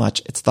 So much.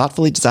 It's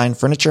thoughtfully designed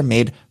furniture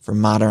made for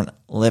modern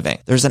living.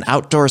 There's an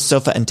outdoor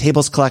sofa and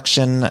tables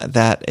collection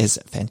that is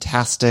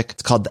fantastic.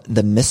 It's called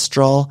the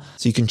Mistral.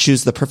 So you can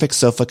choose the perfect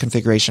sofa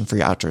configuration for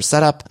your outdoor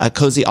setup.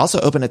 Cozy also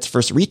opened its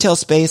first retail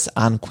space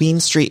on Queen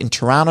Street in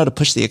Toronto to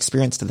push the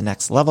experience to the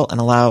next level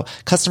and allow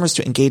customers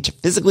to engage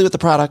physically with the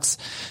products.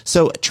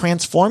 So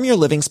transform your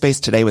living space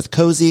today with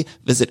Cozy.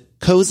 Visit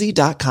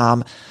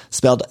cozy.com,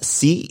 spelled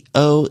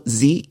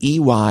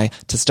COZEY,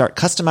 to start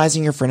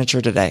customizing your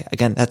furniture today.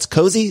 Again, that's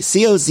Cozy,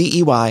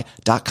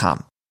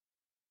 COZEY.com.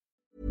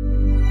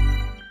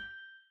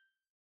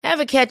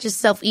 Ever catch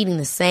yourself eating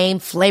the same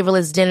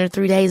flavorless dinner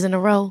 3 days in a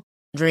row?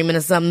 Dreaming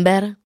of something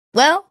better?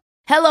 Well,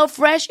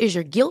 HelloFresh is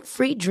your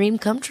guilt-free dream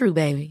come true,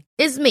 baby.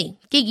 It's me,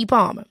 Keke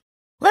Palmer.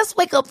 Let's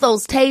wake up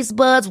those taste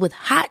buds with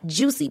hot,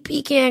 juicy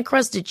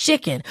pecan-crusted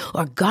chicken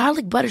or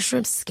garlic butter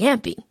shrimp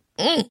scampi.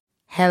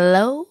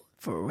 Hello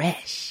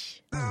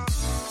Fresh.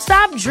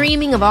 Stop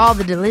dreaming of all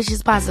the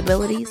delicious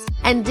possibilities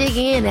and dig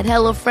in at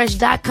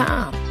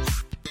HelloFresh.com.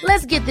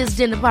 Let's get this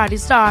dinner party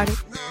started.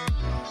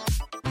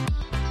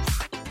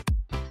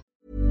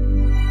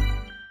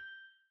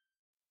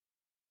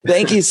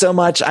 Thank you so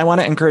much. I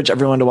want to encourage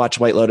everyone to watch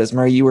White Lotus.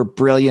 Murray, you were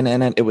brilliant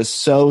in it. It was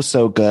so,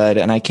 so good.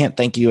 And I can't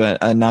thank you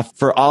enough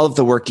for all of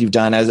the work you've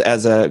done.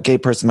 As a gay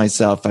person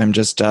myself, I'm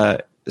just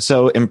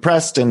so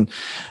impressed and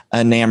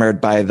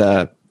enamored by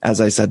as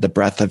I said, the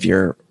breadth of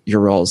your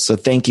roles. So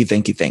thank you.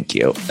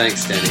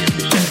 Thanks,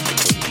 Danny.